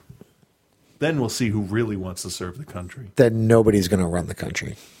 Then we'll see who really wants to serve the country. Then nobody's going to run the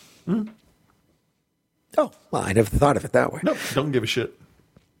country. Oh, well, I never thought of it that way. No, don't give a shit.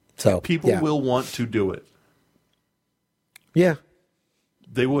 So people will want to do it. Yeah.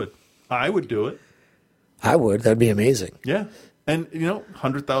 They would. I would do it. I would. That'd be amazing. Yeah. And,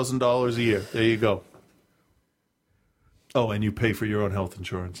 $100,000 a year. There you go. Oh, and you pay for your own health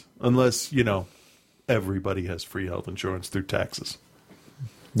insurance. Unless, everybody has free health insurance through taxes.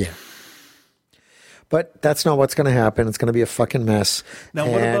 Yeah. But that's not what's going to happen. It's going to be a fucking mess. Now,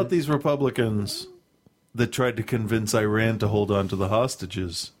 what about these Republicans that tried to convince Iran to hold on to the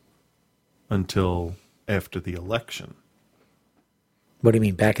hostages until after the election? What do you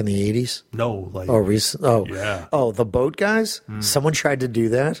mean, back in the 80s? No, yeah. Oh, the boat guys? Someone tried to do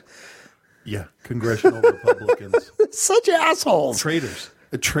that? Yeah, congressional Republicans. Such assholes. Traitors.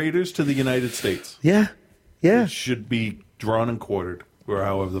 Traitors to the United States. Yeah, yeah. They should be drawn and quartered, or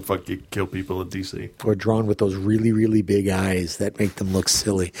however the fuck you kill people in D.C. Or drawn with those really, really big eyes that make them look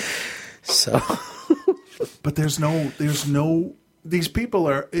silly. So... But there's no, these people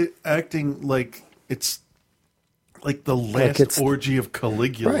are acting like it's like the last orgy of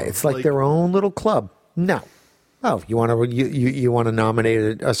Caligula. Right. It's like their own little club. No. Oh, you want to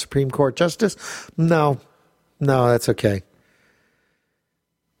nominate a Supreme Court justice? No, that's okay.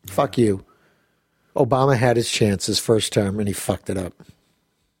 Yeah. Fuck you. Obama had his chance his first term and he fucked it up.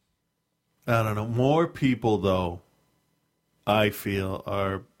 I don't know. More people, though, I feel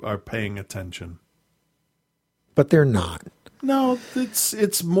are paying attention. But they're not. No,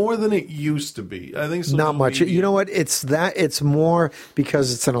 it's more than it used to be. I think not much. Media. You know what? It's more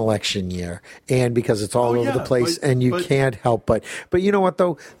because it's an election year and because it's all over the place, and you can't help but. But you know what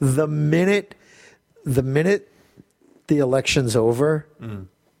though? The minute the election's over, it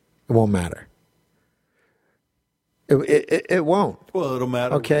won't matter. It won't. Well, it'll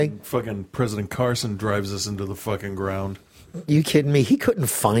matter. Okay. When fucking President Carson drives us into the fucking ground. You kidding me? He couldn't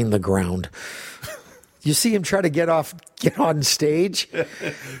find the ground. You see him try to get on stage?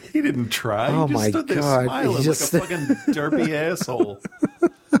 He didn't try. Oh, he just stood there smiling like a fucking derpy asshole.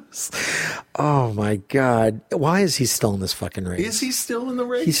 Oh, my God. Why is he still in this fucking race? Is he still in the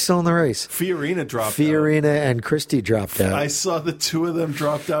race? He's still in the race. Fiorina dropped out. Fiorina and Christie dropped out. I saw the two of them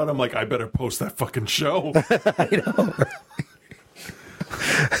dropped out. I'm like, I better post that fucking show. I know.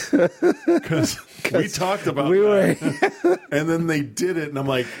 Because we talked about that. And then they did it, and I'm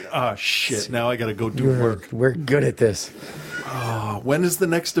like, shit, now I got to go do work. We're good at this. When is the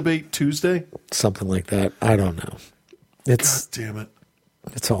next debate? Tuesday? Something like that. I don't know. God damn it.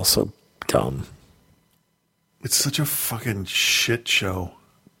 It's all so dumb. It's such a fucking shit show.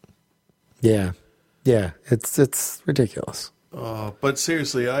 Yeah. Yeah. It's ridiculous. But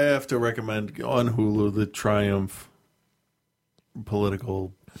seriously, I have to recommend on Hulu the Triumph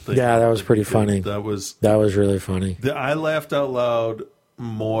political thing. Yeah, that was pretty funny. That was really funny. I laughed out loud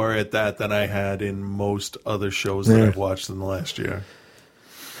more at that than I had in most other shows that I've watched in the last year.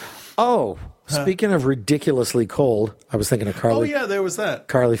 Oh, speaking of ridiculously cold, I was thinking of Carly. Oh yeah, there was that.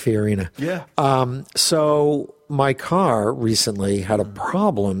 Carly Fiorina. Yeah. So my car recently had a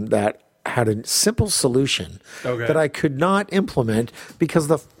problem that had a simple solution that I could not implement because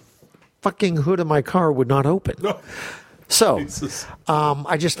the fucking hood of my car would not open. So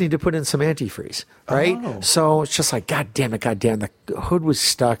I just need to put in some antifreeze, right? So it's just like, God damn, the hood was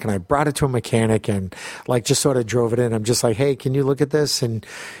stuck, and I brought it to a mechanic and like just sort of drove it in. I'm just like, hey, can you look at this? And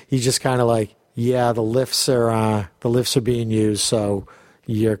he's just kind of like, yeah, the lifts are being used, so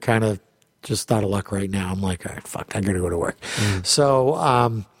you're kind of just out of luck right now. I'm like, all right, fuck, I gotta go to work. So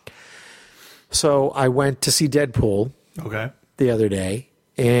I went to see Deadpool the other day,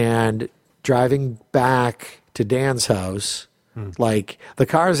 and driving back to Dan's house, like the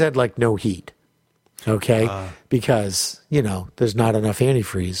cars had like no heat. Okay, because there's not enough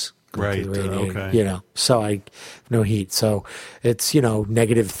antifreeze. Right. Okay. So I have no heat. So it's,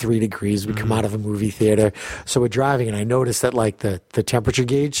 -3 degrees. We come out of a movie theater. So we're driving and I noticed that like the temperature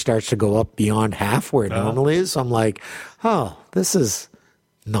gauge starts to go up beyond half where it normally is. So I'm like, oh, this is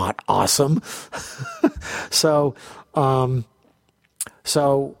not awesome. So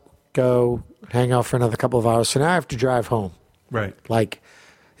go hang out for another couple of hours. So now I have to drive home. Right. Like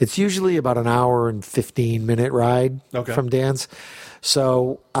it's usually about an hour and 15-minute ride from Dan's.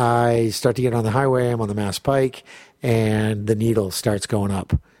 So I start to get on the highway. I'm on the Mass Pike, and the needle starts going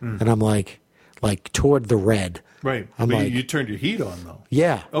up, and I'm like toward the red. Right. I'm but like, you turned your heat on though.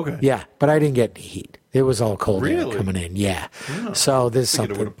 Yeah. Okay. Yeah, but I didn't get any heat. It was all cold air Really? coming in. Yeah. So there's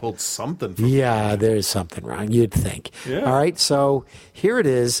something. It would have pulled something. From there's something wrong. You'd think. Yeah. All right. So here it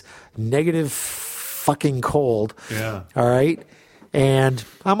is, negative fucking cold. Yeah. All right. And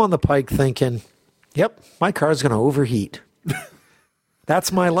I'm on the Pike thinking, yep, my car's going to overheat.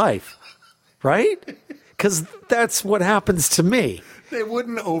 That's my life, right? Because that's what happens to me. They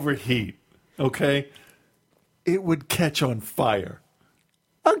wouldn't overheat, okay? It would catch on fire.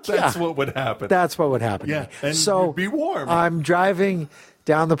 That's what would happen. That's what would happen. Yeah, and so you'd be warm. I'm driving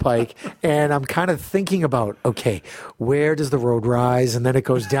down the Pike, and I'm kind of thinking about, okay, where does the road rise? And then it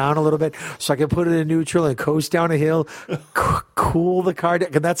goes down a little bit, so I can put it in neutral and coast down a hill, cool the car down.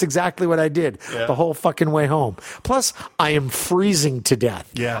 And that's exactly what I did the whole fucking way home. Plus, I am freezing to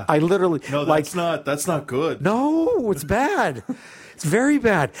death. Yeah. I literally... No, that's not good. No, it's bad. It's very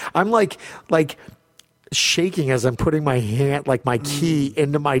bad. I'm like shaking as I'm putting my hand, like my key,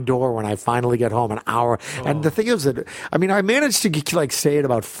 into my door when I finally get home. An hour, and the thing is that I managed to stay at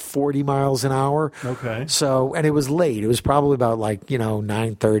about 40 miles an hour. Okay. So, and it was late. It was probably about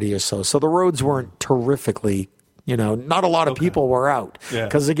 9:30 or so. So the roads weren't terrifically. Not a lot of people were out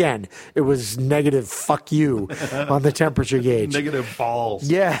because again, it was negative. Fuck you on the temperature gauge. Negative balls.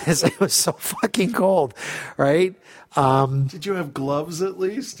 Yes, it was so fucking cold, right? Did you have gloves at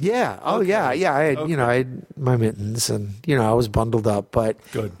least? Yeah. Oh, yeah. I had, I had my mittens and, I was bundled up, but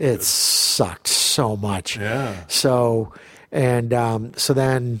it sucked so much. Yeah. So, so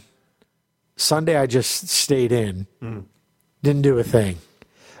then Sunday I just stayed in, didn't do a thing.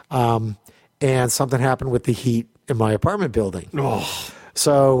 And something happened with the heat in my apartment building. Oh.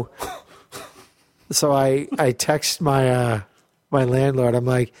 So I text my landlord. I'm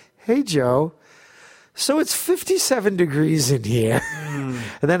like, hey, Joe, so it's 57 degrees in here. And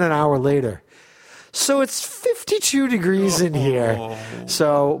then an hour later, so it's 52 degrees in here.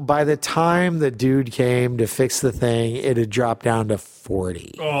 So by the time the dude came to fix the thing, it had dropped down to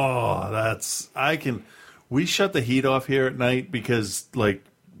 40. Oh, we shut the heat off here at night because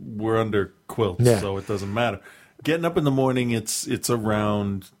we're under quilts, so it doesn't matter. Getting up in the morning, it's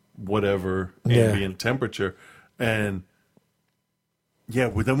around whatever ambient temperature, and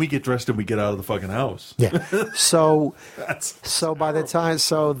then we get dressed and we get out of the fucking house. Yeah. So by the time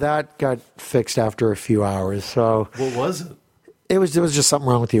that got fixed after a few hours. So what was it? It was just something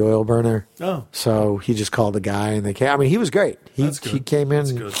wrong with the oil burner. Oh. So he just called the guy and they came. He was great. He came in,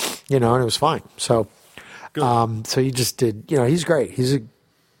 and it was fine. So so he just did. He's great. He's a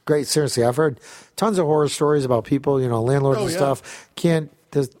great. Seriously, I've heard tons of horror stories about people. Landlords and stuff. Guys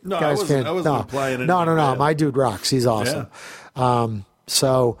can't. I wasn't applying it. No. My dude rocks. He's awesome. Yeah.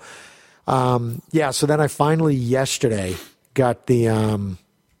 So then I finally yesterday got the,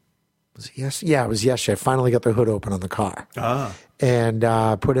 it was yesterday. I finally got the hood open on the car and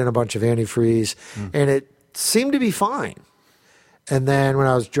put in a bunch of antifreeze and it seemed to be fine. And then when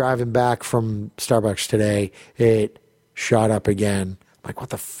I was driving back from Starbucks today, it shot up again. I'm like, what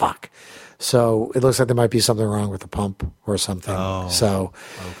the fuck? So it looks like there might be something wrong with the pump or something.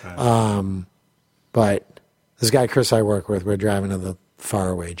 But this guy, Chris, I work with, we're driving to the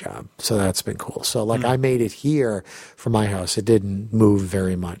faraway job. So that's been cool. So I made it here from my house. It didn't move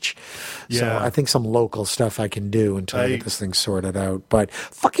very much. Yeah. So I think some local stuff I can do until I get this thing sorted out. But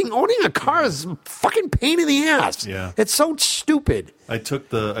fucking owning a car is a fucking pain in the ass. Yeah. It's so stupid. I took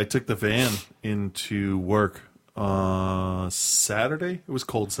the van into work Saturday. It was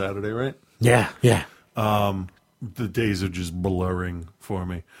cold Saturday, right? Yeah. The days are just blurring for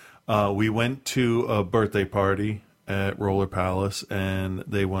me. We went to a birthday party at Roller Palace, and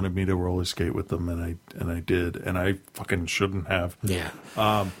they wanted me to roller skate with them, and I did, and I fucking shouldn't have. Yeah.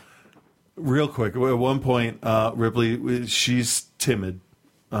 Real quick, at one point, Ripley, she's timid.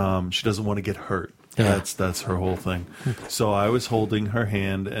 She doesn't want to get hurt. Yeah. That's her whole thing. So I was holding her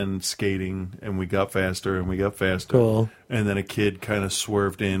hand and skating, and we got faster and we got faster. Cool. And then a kid kind of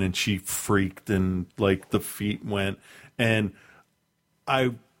swerved in, and she freaked, and the feet went, and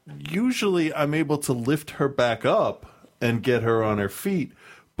I usually I'm able to lift her back up and get her on her feet,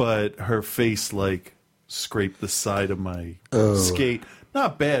 but her face like scraped the side of my skate.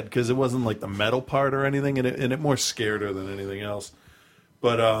 Not bad because it wasn't like the metal part or anything, and it more scared her than anything else.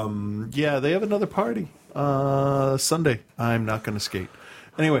 But yeah, they have another party Sunday. I'm not going to skate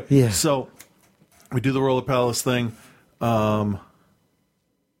anyway. So we do the Roller Palace thing.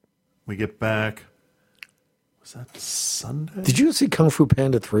 We get back. Was that Sunday? Did you see Kung Fu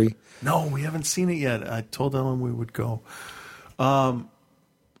Panda 3? No, we haven't seen it yet. I told Ellen we would go. No,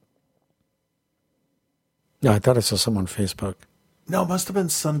 I thought I saw some on Facebook. No, it must have been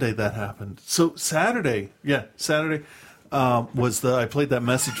Sunday that happened. So Saturday, was I played that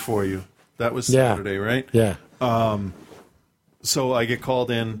message for you. That was Saturday, right? Yeah. So I get called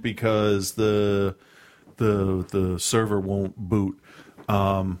in because the server won't boot.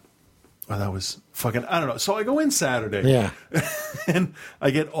 That was fucking, I don't know. So I go in Saturday. Yeah. And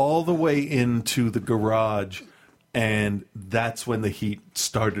I get all the way into the garage, and that's when the heat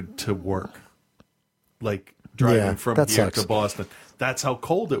started to work. Like driving from here to Boston. That's how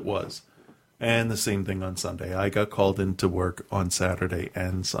cold it was. And the same thing on Sunday. I got called into work on Saturday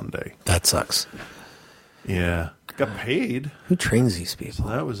and Sunday. That sucks. Yeah. Got paid. Who trains these people? So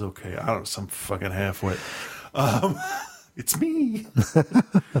that was okay. I don't know, some fucking halfwit. It's me.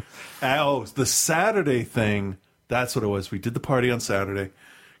 The Saturday thing, that's what it was. We did the party on Saturday,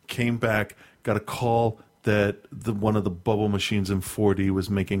 came back, got a call that one of the bubble machines in 4D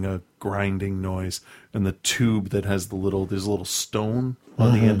was making a grinding noise, and the tube that has there's a little stone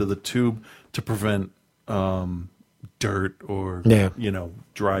on the end of the tube to prevent dirt or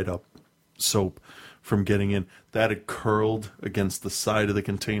dried up soap from getting in. That had curled against the side of the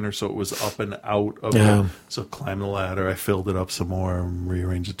container, so it was up and out of it. So climbed the ladder, I filled it up some more and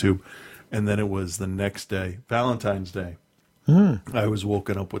rearranged the tube. And then it was the next day, Valentine's Day. I was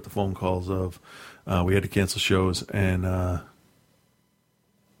woken up with the phone calls of we had to cancel shows and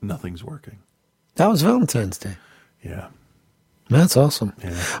nothing's working. That was Valentine's Day. Yeah. That's awesome.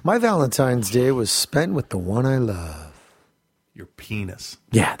 Yeah. My Valentine's Day was spent with the one I love. Your penis.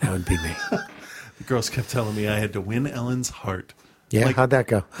 Yeah, that would be me. The girls kept telling me I had to win Ellen's heart. Yeah, like, how'd that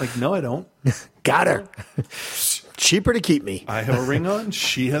go? Like, no, I don't. Got her. Cheaper to keep me. I have a ring on.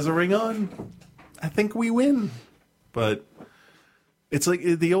 She has a ring on. I think we win. But it's like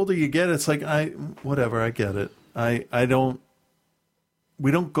the older you get, it's like whatever. I get it. I don't.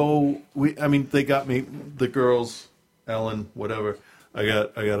 We don't go. I mean, they got me. The girls, Ellen, whatever. I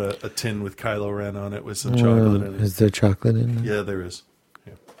got a tin with Kylo Ren on it with some chocolate in it. Is there chocolate in it? Yeah, there is.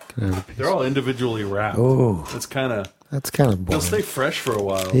 Yeah. They're all individually wrapped. Oh, that's kind of boring. They'll stay fresh for a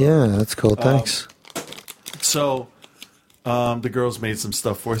while. Yeah, that's cool. Thanks. So, the girls made some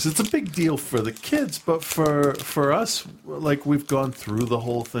stuff for us. It's a big deal for the kids, but for us, like we've gone through the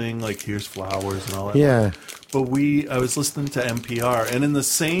whole thing. Like here's flowers and all that. Yeah. But I was listening to NPR, and in the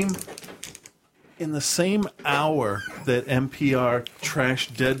same hour that NPR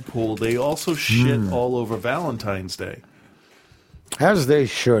trashed Deadpool, they also shit all over Valentine's Day. As they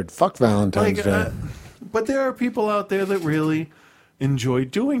should. Fuck Valentine's Day. But there are people out there that really enjoy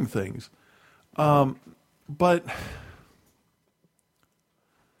doing things. But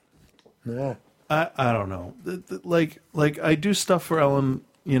yeah, I don't know. Like I do stuff for Ellen,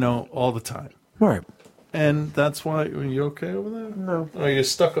 all the time. Right. And that's why. Are you okay over there? No. Oh, you're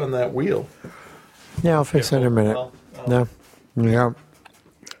stuck on that wheel. Yeah, I'll fix it in a minute. No. Yeah.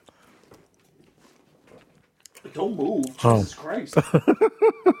 Don't move. Jesus Christ.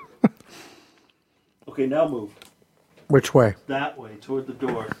 Okay, now move. Which way? That way, toward the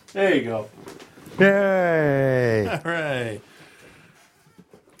door. There you go. Yay. All right.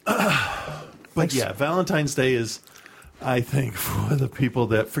 But yeah, Valentine's Day is, I think, for the people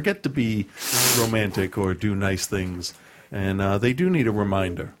that forget to be romantic or do nice things. And they do need a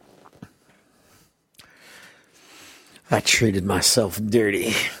reminder. I treated myself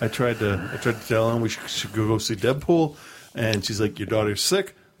dirty. I tried to tell him we should go see Deadpool, and she's like, "Your daughter's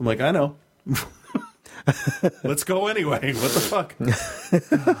sick." I'm like, "I know." Let's go anyway. What the fuck?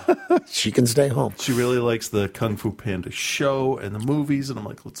 She can stay home. She really likes the Kung Fu Panda show and the movies, and I'm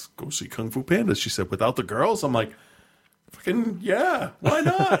like, "Let's go see Kung Fu Panda." She said, "Without the girls?" I'm like, "Fucking yeah, why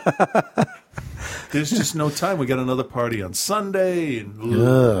not?" There's just no time. We got another party on Sunday, and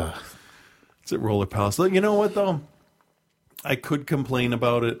it's at Roller Palace. You know what though? I could complain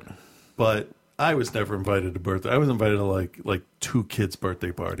about it, but I was never invited to birthday. I was invited to like 2 kids'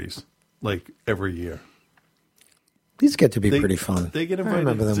 birthday parties, like every year. These get to be pretty fun. They get invited. I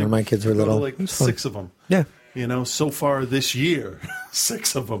remember them when my kids were little. Like 6 of them. Yeah. So far this year,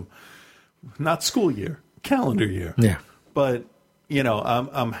 6 of them. Not school year, calendar year. Yeah. But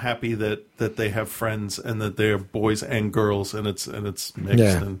I'm happy that they have friends and that they're boys and girls, and it's mixed.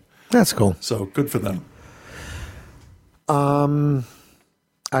 Yeah. And that's cool. So good for them.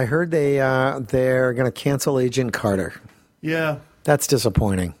 I heard they're going to cancel Agent Carter. Yeah, that's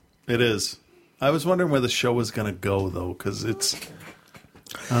disappointing. It is. I was wondering where the show was going to go though, because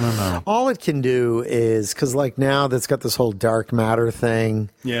I don't know. All it can do is because like now that's got this whole dark matter thing.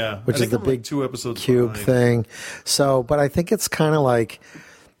 Yeah, which is the big 2 episodes cube behind. thing. So, but I think it's kind of like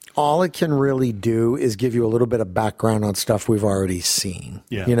all it can really do is give you a little bit of background on stuff we've already seen.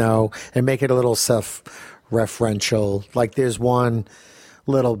 Yeah. And make it a little self-referential. Like there's one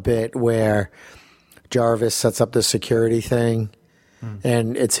little bit where Jarvis sets up the security thing.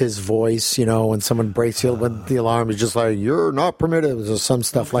 And it's his voice, when someone breaks the alarm, he's just like, "You're not permitted," or some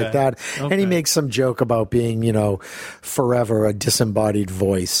stuff like that. Okay. And he makes some joke about being, forever a disembodied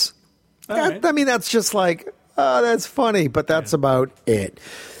voice. Right. I mean, that's just like, oh, that's funny, but that's about it.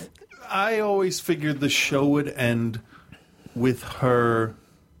 I always figured the show would end with her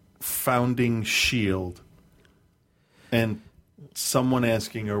founding S.H.I.E.L.D. and someone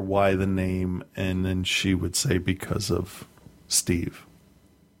asking her why the name, and then she would say because of Steve.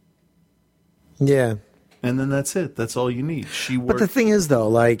 Yeah. And then that's it. That's all you need. She worked But the thing is, though,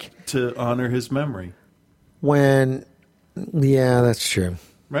 like to honor his memory. Yeah, that's true.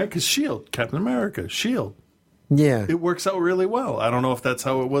 Right? Because S.H.I.E.L.D., Captain America, S.H.I.E.L.D. Yeah. It works out really well. I don't know if that's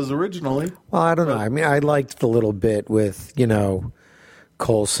how it was originally. Well, I don't know. I mean, I liked the little bit with,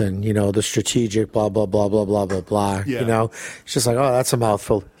 Coulson, the strategic blah, blah, blah, blah, blah, blah, blah. Yeah. It's just like, oh, that's a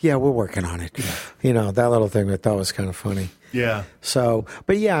mouthful. Yeah, we're working on it. That little thing I thought was kind of funny. Yeah. So,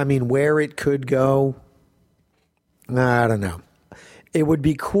 but yeah, I mean, where it could go, I don't know. It would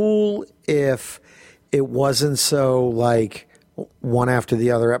be cool if it wasn't so like one after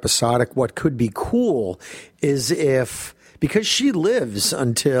the other episodic. What could be cool is if, because she lives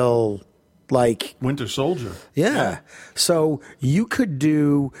until like Winter Soldier. Yeah. So you could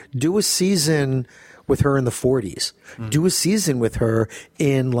do a season with her in the 40s. Do a season with her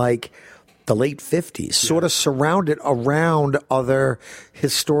in like the late 50s, sort of surrounded around other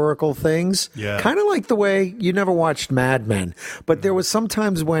historical things. Yeah. Kind of like the way you never watched Mad Men, but there was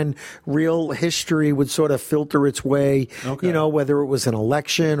sometimes when real history would sort of filter its way, whether it was an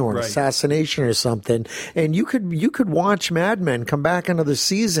election or an assassination or something. And you could watch Mad Men, come back another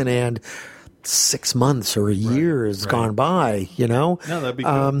season, and 6 months or a year has gone by, No, that'd be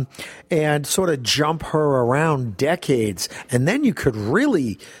good. And sort of jump her around decades. And then you could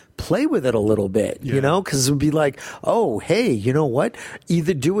really play with it a little bit, because it would be like, oh, hey, you know what?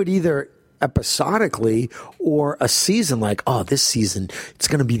 Do it episodically or a season like, oh, this season, it's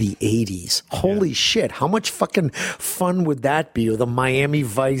going to be the 80s. Holy shit. How much fucking fun would that be? Or the Miami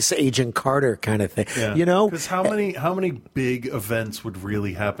Vice Agent Carter kind of thing, Because how many big events would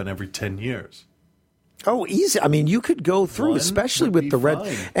really happen every 10 years? Oh, easy. I mean, you could go through, especially with the red.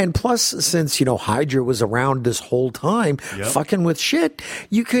 And plus, since, Hydra was around this whole time, fucking with shit,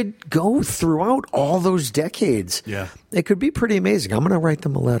 you could go throughout all those decades. Yeah. It could be pretty amazing. I'm going to write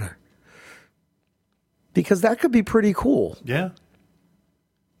them a letter. Because that could be pretty cool. Yeah.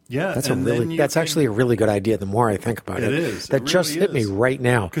 Yeah. That's actually a really good idea the more I think about it. It is. That just hit me right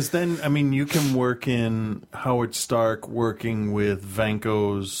now. Because then, I mean, you can work in Howard Stark working with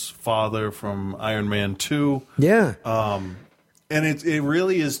Vanko's father from Iron Man 2. Yeah. And it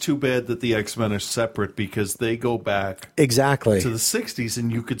really is too bad that the X-Men are separate because they go back exactly to the 60s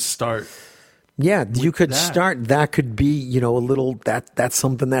and you could start. Yeah, you could start. That could be, a little. That's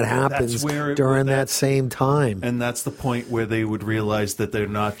something that happens during that same time. And that's the point where they would realize that they're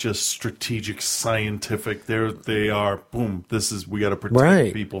not just strategic, scientific. They are. Boom! We got to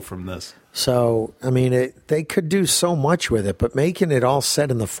protect people from this. So, I mean, they could do so much with it, but making it all set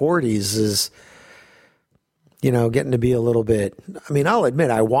in the 40s is, getting to be a little bit. I mean, I'll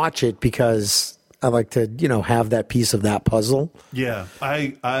admit I watch it because I like to, have that piece of that puzzle. Yeah,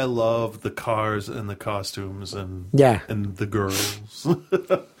 I love the cars and the costumes and the girls.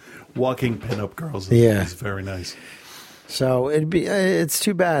 Walking pinup girls is very nice. So it's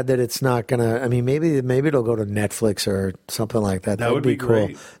too bad that it's not gonna. I mean, maybe it'll go to Netflix or something like that. That would be cool.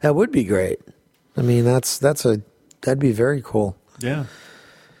 Great. That would be great. I mean, that'd be very cool. Yeah.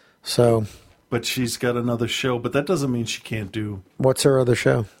 So. But she's got another show, but that doesn't mean she can't do. What's her other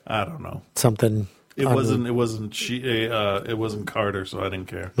show? I don't know. Something. It wasn't Carter, so I didn't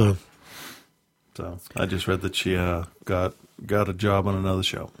care. Oh. So I just read that she got a job on another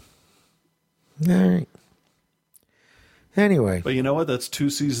show. All right. Anyway. But you know what? That's 2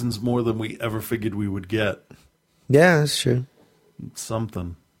 seasons more than we ever figured we would get. Yeah, that's true. It's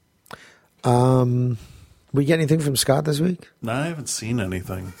something. We get anything from Scott this week? No, I haven't seen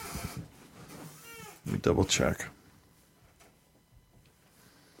anything. Let me double check.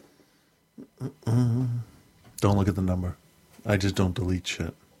 Don't look at the number. I just don't delete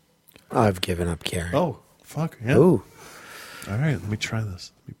shit. I've given up caring. Oh, fuck. Yeah. Ooh. All right, let me try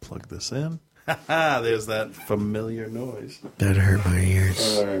this. Let me plug this in. There's that familiar noise. That hurt my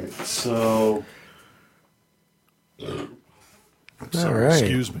ears. All right, so... Sorry, right.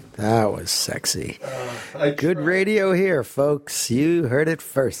 Excuse me. That was sexy. Good radio here, folks. You heard it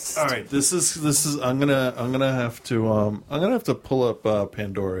first. All right, this is. I'm gonna have to pull up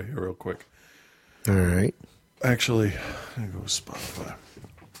Pandora here real quick. All right. Actually, I'm gonna go Spotify.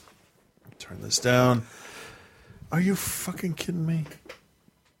 Turn this down. Are you fucking kidding me?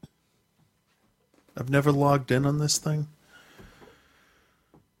 I've never logged in on this thing.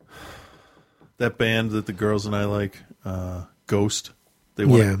 That band that the girls and I like, Ghost. They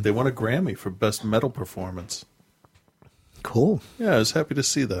won a Grammy for best metal performance. Cool. Yeah, I was happy to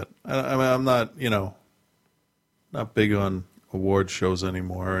see that. I'm not, not big on award shows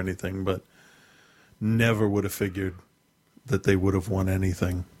anymore or anything, but never would have figured that they would have won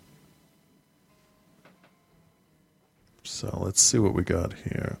anything. So let's see what we got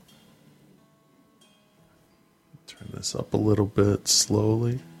here. Turn this up a little bit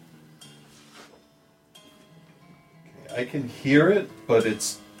slowly. I can hear it, but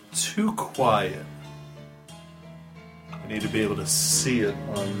it's too quiet. I need to be able to see it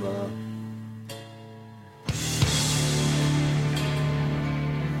on the...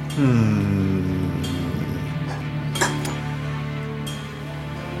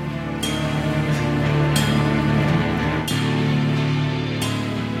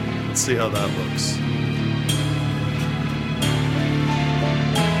 Let's see how that looks.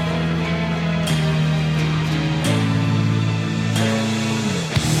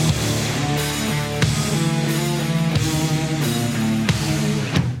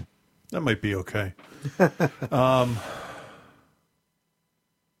 That might be okay.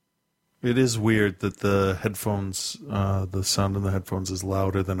 It is weird that the headphones, the sound in the headphones is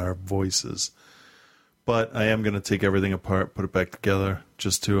louder than our voices. But I am going to take everything apart, put it back together,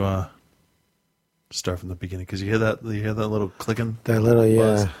 just to start from the beginning. Because you hear that little clicking? That little,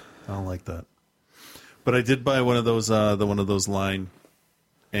 buzz? yeah. I don't like that. But I did buy one of those line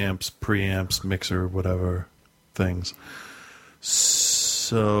amps, preamps, mixer, whatever things.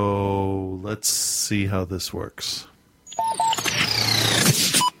 So let's see how this works.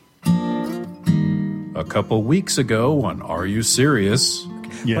 A couple weeks ago on Are You Serious?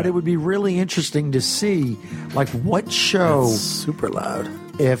 Yeah. But it would be really interesting to see, like, what show... That's super loud.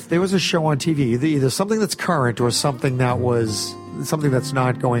 If there was a show on TV, either something that's current or something that was... something that's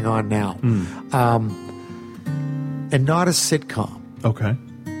not going on now. And not a sitcom. Okay.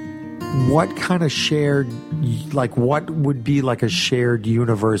 What kind of shared... like, what would be like a shared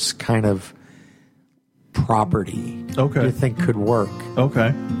universe kind of property okay. you think could work?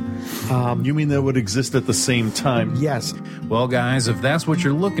 Okay. You mean that would exist at the same time? Yes. Well, guys, if that's what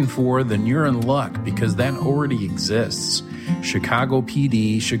you're looking for, then you're in luck because that already exists. Chicago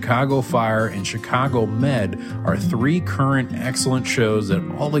PD, Chicago Fire, and Chicago Med are three current excellent shows that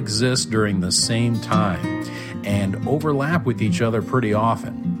all exist during the same time and overlap with each other pretty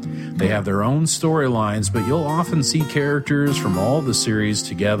often. They have their own storylines, but you'll often see characters from all the series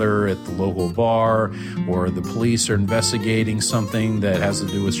together at the local bar, or the police are investigating something that has to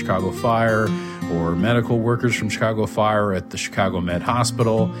do with Chicago Fire, or medical workers from Chicago Fire at the Chicago Med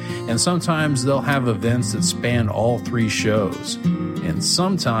Hospital, and sometimes they'll have events that span all three shows, and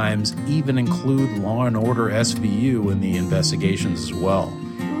sometimes even include Law & Order SVU in the investigations as well.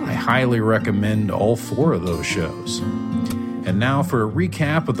 I highly recommend all four of those shows. And now for a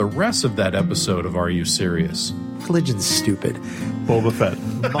recap of the rest of that episode of Are You Serious? Religion's stupid. Boba Fett.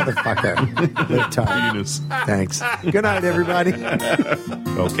 Motherfucker. Live time. Penis. Thanks. Good night, everybody.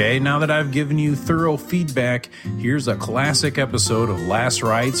 Okay, now that I've given you thorough feedback, here's a classic episode of Last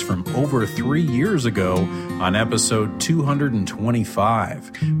Rites from over 3 years ago on episode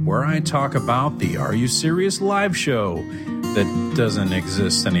 225, where I talk about the Are You Serious live show that doesn't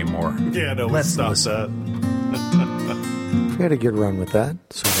exist anymore. Yeah, no, Let's stop listen. that. We had a good run with that.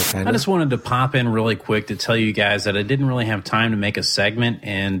 I just wanted to pop in really quick to tell you guys that I didn't really have time to make a segment,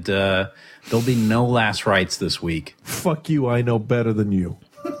 and there'll be no Last Rites this week. Fuck you, I know better than you.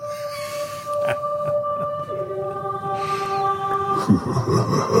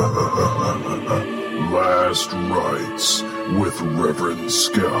 Last Rites with Reverend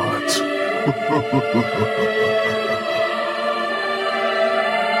Scott.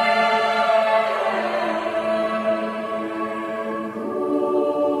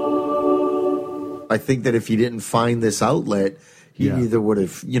 I think that if he didn't find this outlet, he either would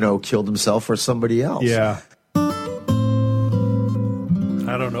have, killed himself or somebody else. Yeah. I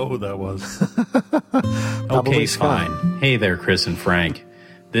don't know who that was. Okay, fine. Hey there, Chris and Frank.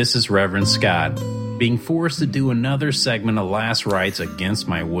 This is Reverend Scott, being forced to do another segment of Last Rites against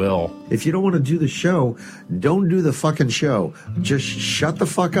my will. If you don't want to do the show, don't do the fucking show. Just shut the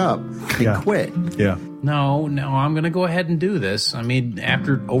fuck up and quit. Yeah. No, I'm going to go ahead and do this. I mean,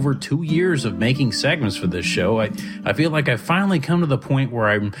 after over 2 years of making segments for this show, I feel like I've finally come to the point where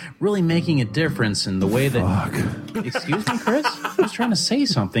I'm really making a difference in the way that... Excuse me, Chris? I was trying to say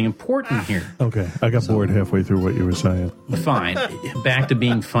something important here. Okay, I got bored halfway through what you were saying. Fine. Back to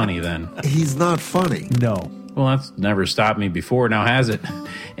being funny, then. He's not funny. No. Well, that's never stopped me before, now has it?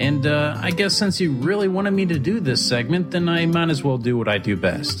 And I guess since you really wanted me to do this segment, then I might as well do what I do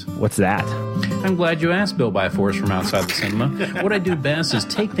best. What's that? I'm glad you asked, Bill by Force from outside the cinema. What I do best is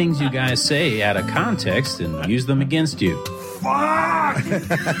take things you guys say out of context and use them against you. Fuck! I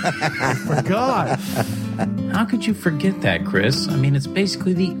forgot. How could you forget that, Chris? I mean, it's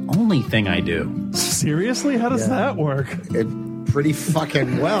basically the only thing I do. Seriously? How does that work? Pretty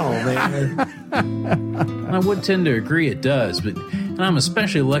fucking well, man. I would tend to agree it does, but I'm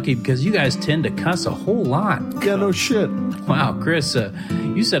especially lucky because you guys tend to cuss a whole lot. Yeah, no shit. Wow, Chris,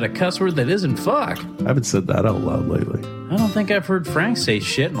 you said a cuss word that isn't fuck. I haven't said that out loud lately. I don't think I've heard Frank say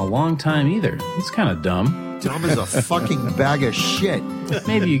shit in a long time either. It's kind of dumb. Dumb as a fucking bag of shit.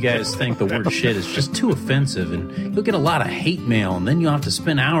 Maybe you guys think the word shit is just too offensive and you'll get a lot of hate mail and then you'll have to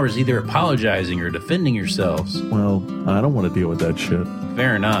spend hours either apologizing or defending yourselves. Well, I don't want to deal with that shit.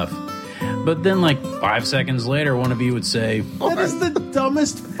 Fair enough. But then, like, 5 seconds later, one of you would say, that is the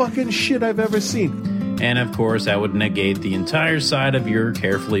dumbest fucking shit I've ever seen. And, of course, that would negate the entire side of your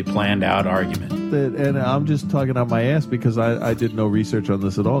carefully planned out argument. And I'm just talking out my ass because I did no research on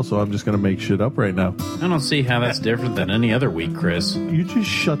this at all, so I'm just going to make shit up right now. I don't see how that's different than any other week, Chris. You just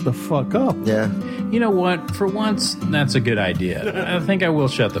shut the fuck up. Yeah. You know what? For once, that's a good idea. I think I will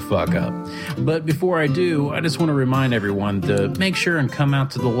shut the fuck up. But before I do, I just want to remind everyone to make sure and come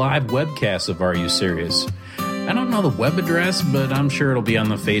out to the live webcast of Are You Serious? I don't know the web address, but I'm sure it'll be on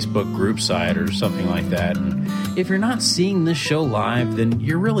the Facebook group site or something like that. And if you're not seeing this show live, then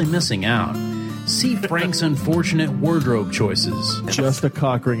you're really missing out. See Frank's unfortunate wardrobe choices. Just a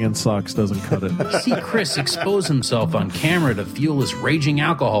cock ring and socks doesn't cut it. See Chris expose himself on camera to fuel his raging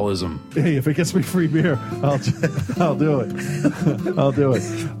alcoholism. Hey, if it gets me free beer, I'll do it. I'll do it.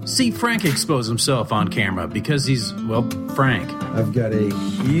 See Frank expose himself on camera because he's, well, Frank. I've got a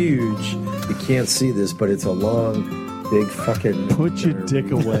huge, you can't see this, but it's a long, big fucking... Put your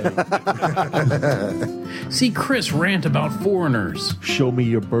dick away. See Chris rant about foreigners. Show me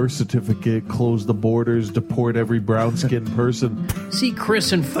your birth certificate, close the borders, deport every brown-skinned person. See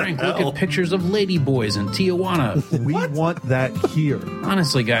Chris and Frank look at pictures of ladyboys in Tijuana. We want that here.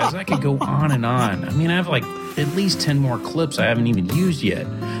 Honestly, guys, I could go on and on. I mean, I have like at least 10 more clips I haven't even used yet,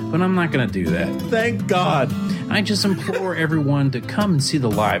 but I'm not going to do that. Thank God. I just implore everyone to come and see the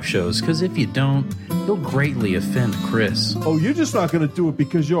live shows, because if you don't, you'll greatly offend Chris. Oh, you're just not going to do it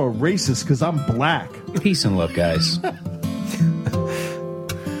because you're a racist, because I'm black. Peace and love, guys.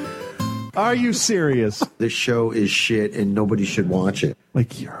 Are you serious? This show is shit and nobody should watch it.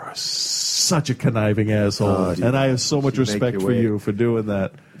 Like, you're such a conniving asshole. And I have so much respect for you for doing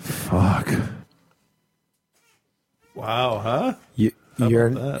that. Fuck. Wow, huh?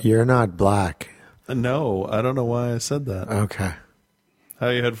 You're not black. No, I don't know why I said that. Okay. How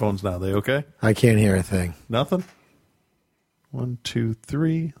are your headphones now? They okay? I can't hear a thing. Nothing? 1, 2,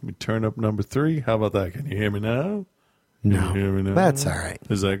 3. Let me turn up number 3. How about that? Can you hear me now? No. Can you hear me now? That's all right.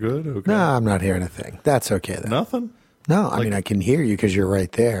 Is that good? Okay. No, I'm not hearing a thing. That's okay, though. Nothing? No, I mean, I can hear you because you're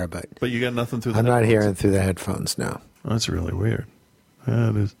right there, but... But you got nothing through the I'm headphones? not hearing through the headphones, no. Oh, that's really weird.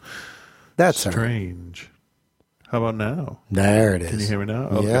 That is That's strange. How about now? There it is. Can you hear me now?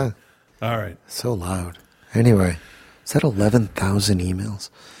 Okay. Yeah. All right. So loud. Anyway, is that 11,000 emails?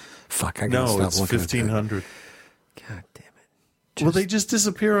 Fuck, I gotta stop it's looking 1,500. God damn it. Well, they just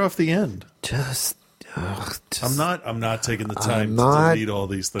disappear off the end. I'm not taking the time to delete all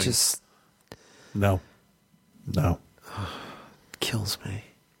these things. No. Kills me.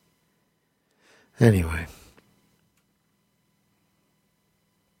 Anyway.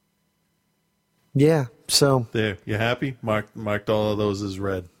 Yeah, so... There, you happy? Marked all of those as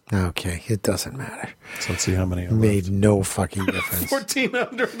red. Okay, it doesn't matter. So let's see how many are made no fucking difference.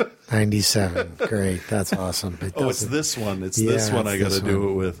 1,400. 97. Great, that's awesome. It's this one. It's this one I got to do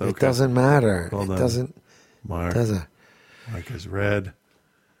it with. Okay. It doesn't matter. Hold on. Doesn't. Mark is red.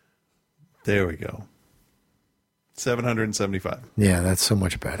 There we go. 775. Yeah, that's so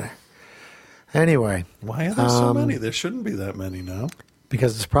much better. Anyway. Why are there so many? There shouldn't be that many now.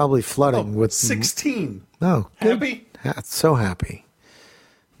 Because it's probably flooding with 16. Oh, happy? Yeah, so happy.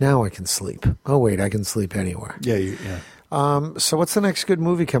 Now I can sleep. Oh wait, I can sleep anywhere. Yeah. So what's the next good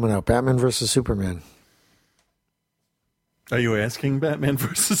movie coming out? Batman versus Superman. Are you asking Batman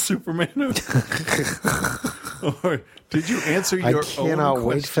versus Superman? Or did you answer your own question? I cannot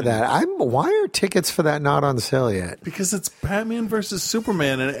wait for that. Why are tickets for that not on sale yet? Because it's Batman versus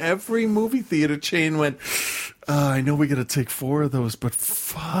Superman, and every movie theater chain went, I know we got to take 4 of those, but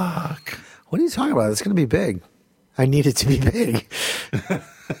fuck. What are you talking about? It's going to be big. I need it to be big.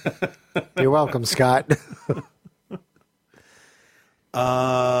 You're welcome, Scott.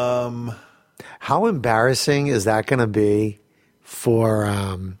 How embarrassing is that going to be for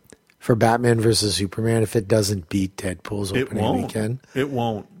Batman versus Superman if it doesn't beat Deadpool's opening weekend? It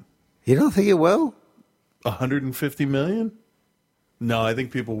won't. You don't think it will? 150 million? No, I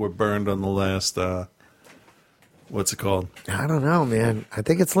think people were burned on the last. What's it called? I don't know, man. I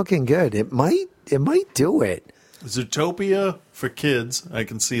think it's looking good. It might do it. Zootopia for kids. I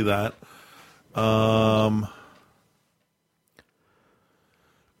can see that.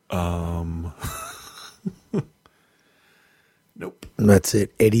 Nope. That's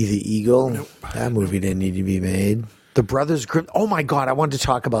it. Eddie the Eagle. Nope. That movie didn't need to be made. The Brothers Grimm. Oh my God, I wanted to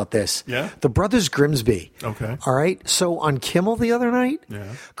talk about this. Yeah? The Brothers Grimsby. Okay. All right. So on Kimmel the other night,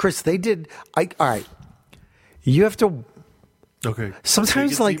 Chris, they did. All right. You have to. Okay.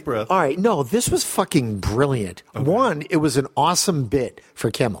 Sometimes, Take a deep breath. all right, no, this was fucking brilliant. Okay. One, it was an awesome bit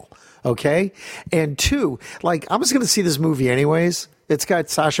for Kimmel. Okay. And two, I was going to see this movie anyways. It's got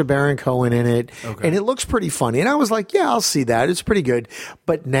Sacha Baron Cohen in it, and it looks pretty funny. And I was like, yeah, I'll see that. It's pretty good.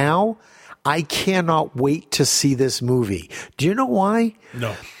 But now I cannot wait to see this movie. Do you know why?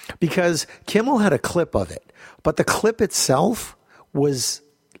 No. Because Kimmel had a clip of it, but the clip itself was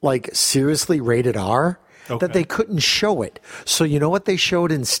seriously rated R. That they couldn't show it. So you know what they showed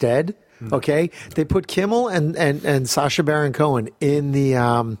instead? Okay, they put Kimmel and Sacha Baron Cohen in the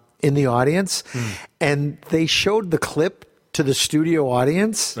audience, and they showed the clip to the studio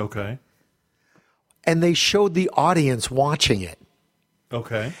audience. Okay, and they showed the audience watching it.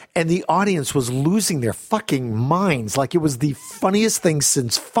 Okay, and the audience was losing their fucking minds, like it was the funniest thing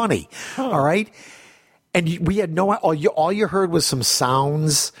since funny. All right, and we had no. All you heard was some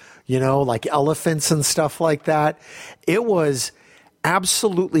sounds. Like elephants and stuff like that. It was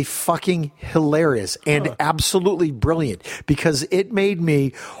absolutely fucking hilarious and absolutely brilliant because it made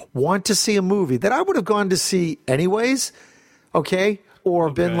me want to see a movie that I would have gone to see anyways, okay? Or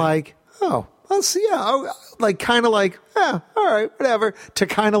been like, oh, I'll see, all right, whatever, to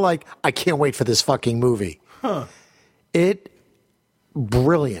kind of I can't wait for this fucking movie.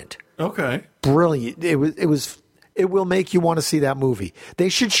 Brilliant. Okay. Brilliant. It will make you want to see that movie. They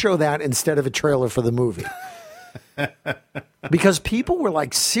should show that instead of a trailer for the movie. Because people were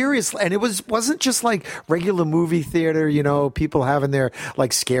serious, and it wasn't just regular movie theater, people having their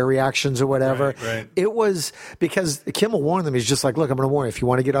scare reactions or whatever. Right. It was because Kimmel warned them. He's just look, I'm going to warn you. If you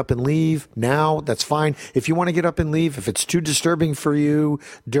want to get up and leave now, that's fine. If you want to get up and leave, if it's too disturbing for you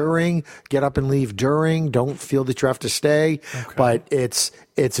get up and leave during. Don't feel that you have to stay. Okay. But it's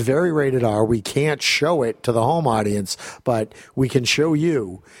very rated R. We can't show it to the home audience, but we can show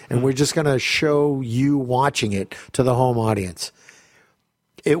you, and we're just going to show you watching it to the home audience.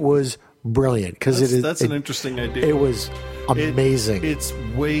 It was brilliant because that's an interesting idea. It was amazing. It's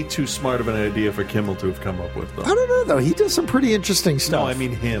way too smart of an idea for Kimmel to have come up with, though. I don't know, though. He does some pretty interesting stuff. No, I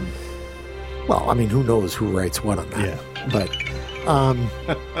mean him. Well, I mean, who knows who writes what on that? Yeah,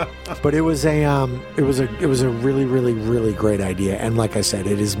 but it was a really, really, really great idea, and like I said,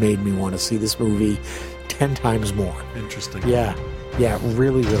 it has made me want to see this movie 10 times more. Interesting. Yeah,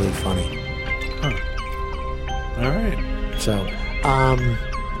 really, really funny. Huh. All right. So,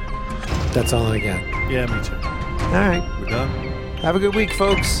 that's all I got. Yeah, me too. All right. We're done. Have a good week,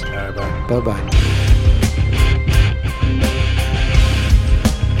 folks. All right, bye. Bye-bye.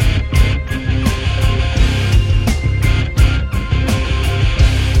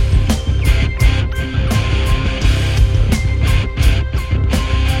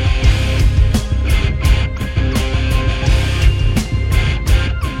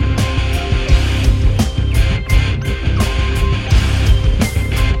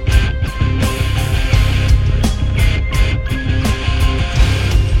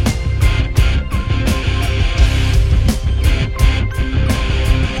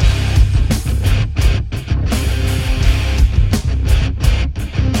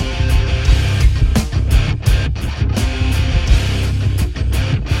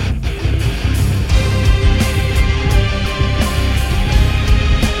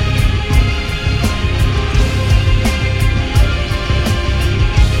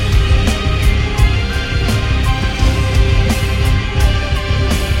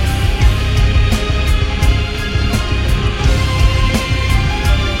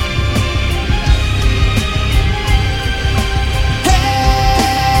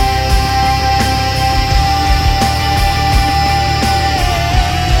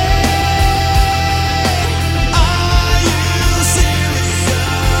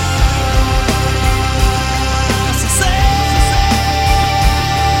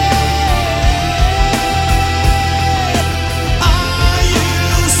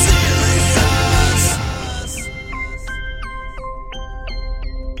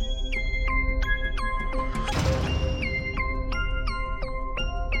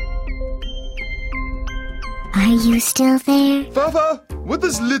 Are you still there? Fafa, what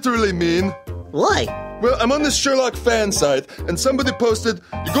does literally mean? Why? Well, I'm on this Sherlock fan site, and somebody posted,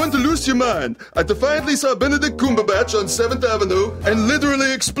 "You're going to lose your mind. I defiantly saw Benedict Cumberbatch on 7th Avenue and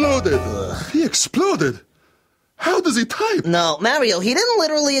literally exploded." He exploded? How does he type? No, Mario, he didn't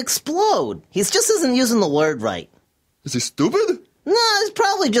literally explode. He just isn't using the word right. Is he stupid? No, he's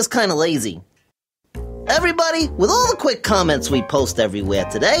probably just kind of lazy. Everybody, with all the quick comments we post everywhere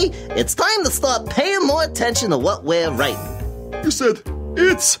today, it's time to start paying more attention to what we're writing. You said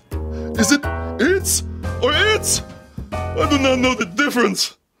it's. Is it it's or it's? I do not know the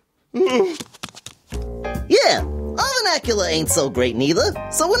difference. Oh. Yeah, our vernacular ain't so great neither,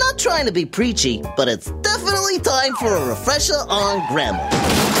 so we're not trying to be preachy, but it's definitely time for a refresher on grammar.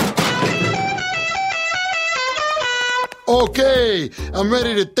 Okay, I'm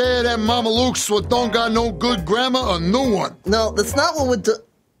ready to tear that Mama Luke's what don't got no good grammar a new one. No, that's not what we're doing.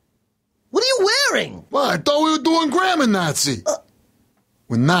 What are you wearing? Well, I thought we were doing grammar, Nazi.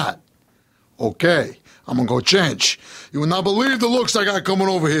 We're not. Okay, I'm gonna go change. You will not believe the looks I got coming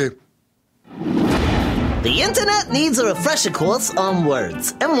over here. The internet needs a refresher course on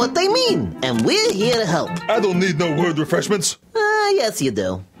words and what they mean, and we're here to help. I don't need no word refreshments. Yes you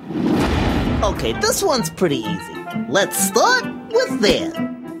do. Okay, this one's pretty easy. Let's start with there.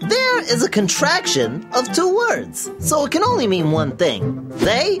 There is a contraction of two words, so it can only mean one thing.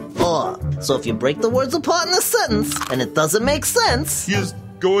 They are. So if you break the words apart in a sentence and it doesn't make sense... He is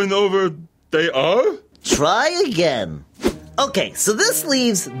going over they are? Try again. Okay, so this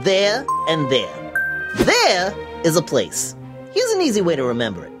leaves there and there. There is a place. Here's an easy way to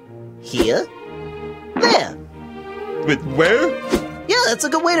remember it. Here, there. Wait, where? Yeah, that's a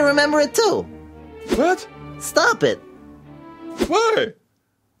good way to remember it too. What? Stop it. Why?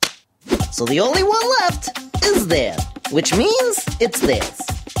 So the only one left is there, which means it's theirs.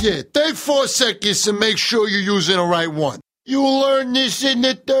 Yeah, take 4 seconds to make sure you're using the right one. You learned this in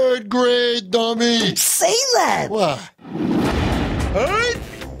the 3rd grade, dummy. Say that. What? Hey?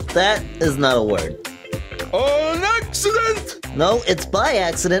 That is not a word. On accident? No, it's by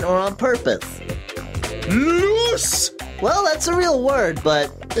accident or on purpose. Loose? Well, that's a real word,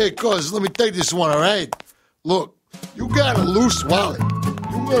 but... Hey, cuz, let me take this one, all right? Look, you got a loose wallet.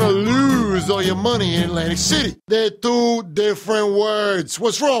 You're gonna lose all your money in Atlantic City. They're 2 different words.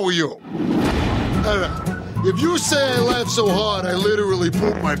 What's wrong with you? All right. If you say I laughed so hard I literally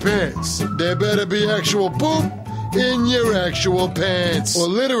pooped my pants, there better be actual poop in your actual pants. Or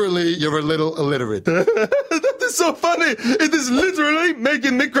literally, you're a little illiterate. That is so funny. It is literally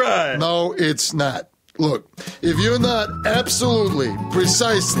making me cry. No, it's not. Look, if you're not absolutely,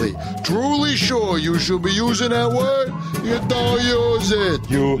 precisely, truly sure you should be using that word, you don't use it.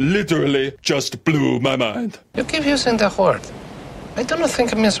 You literally just blew my mind. You keep using that word. I don't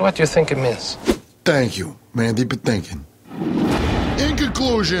think it means what you think it means. Thank you, man. Deep thinking. In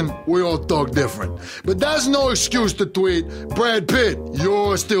conclusion, we all talk different. But that's no excuse to tweet, Brad Pitt,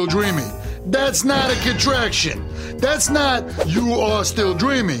 you're still dreamy. That's not a contraction. That's not you are still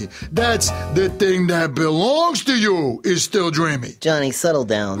dreamy. That's the thing that belongs to you is still dreamy. Johnny, settle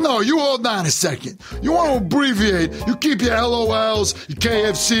down. No, you hold on a second. You want to abbreviate, you keep your LOLs, your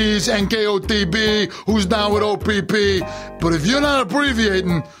KFCs, NKOTB, who's down with OPP. But if you're not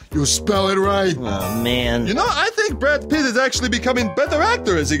abbreviating, you spell it right. Oh, man. You know, I think Brad Pitt is actually becoming better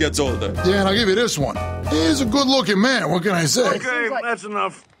actor as he gets older. Yeah, and I'll give you this one. He's a good-looking man. What can I say? Okay, that's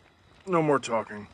enough. No more talking.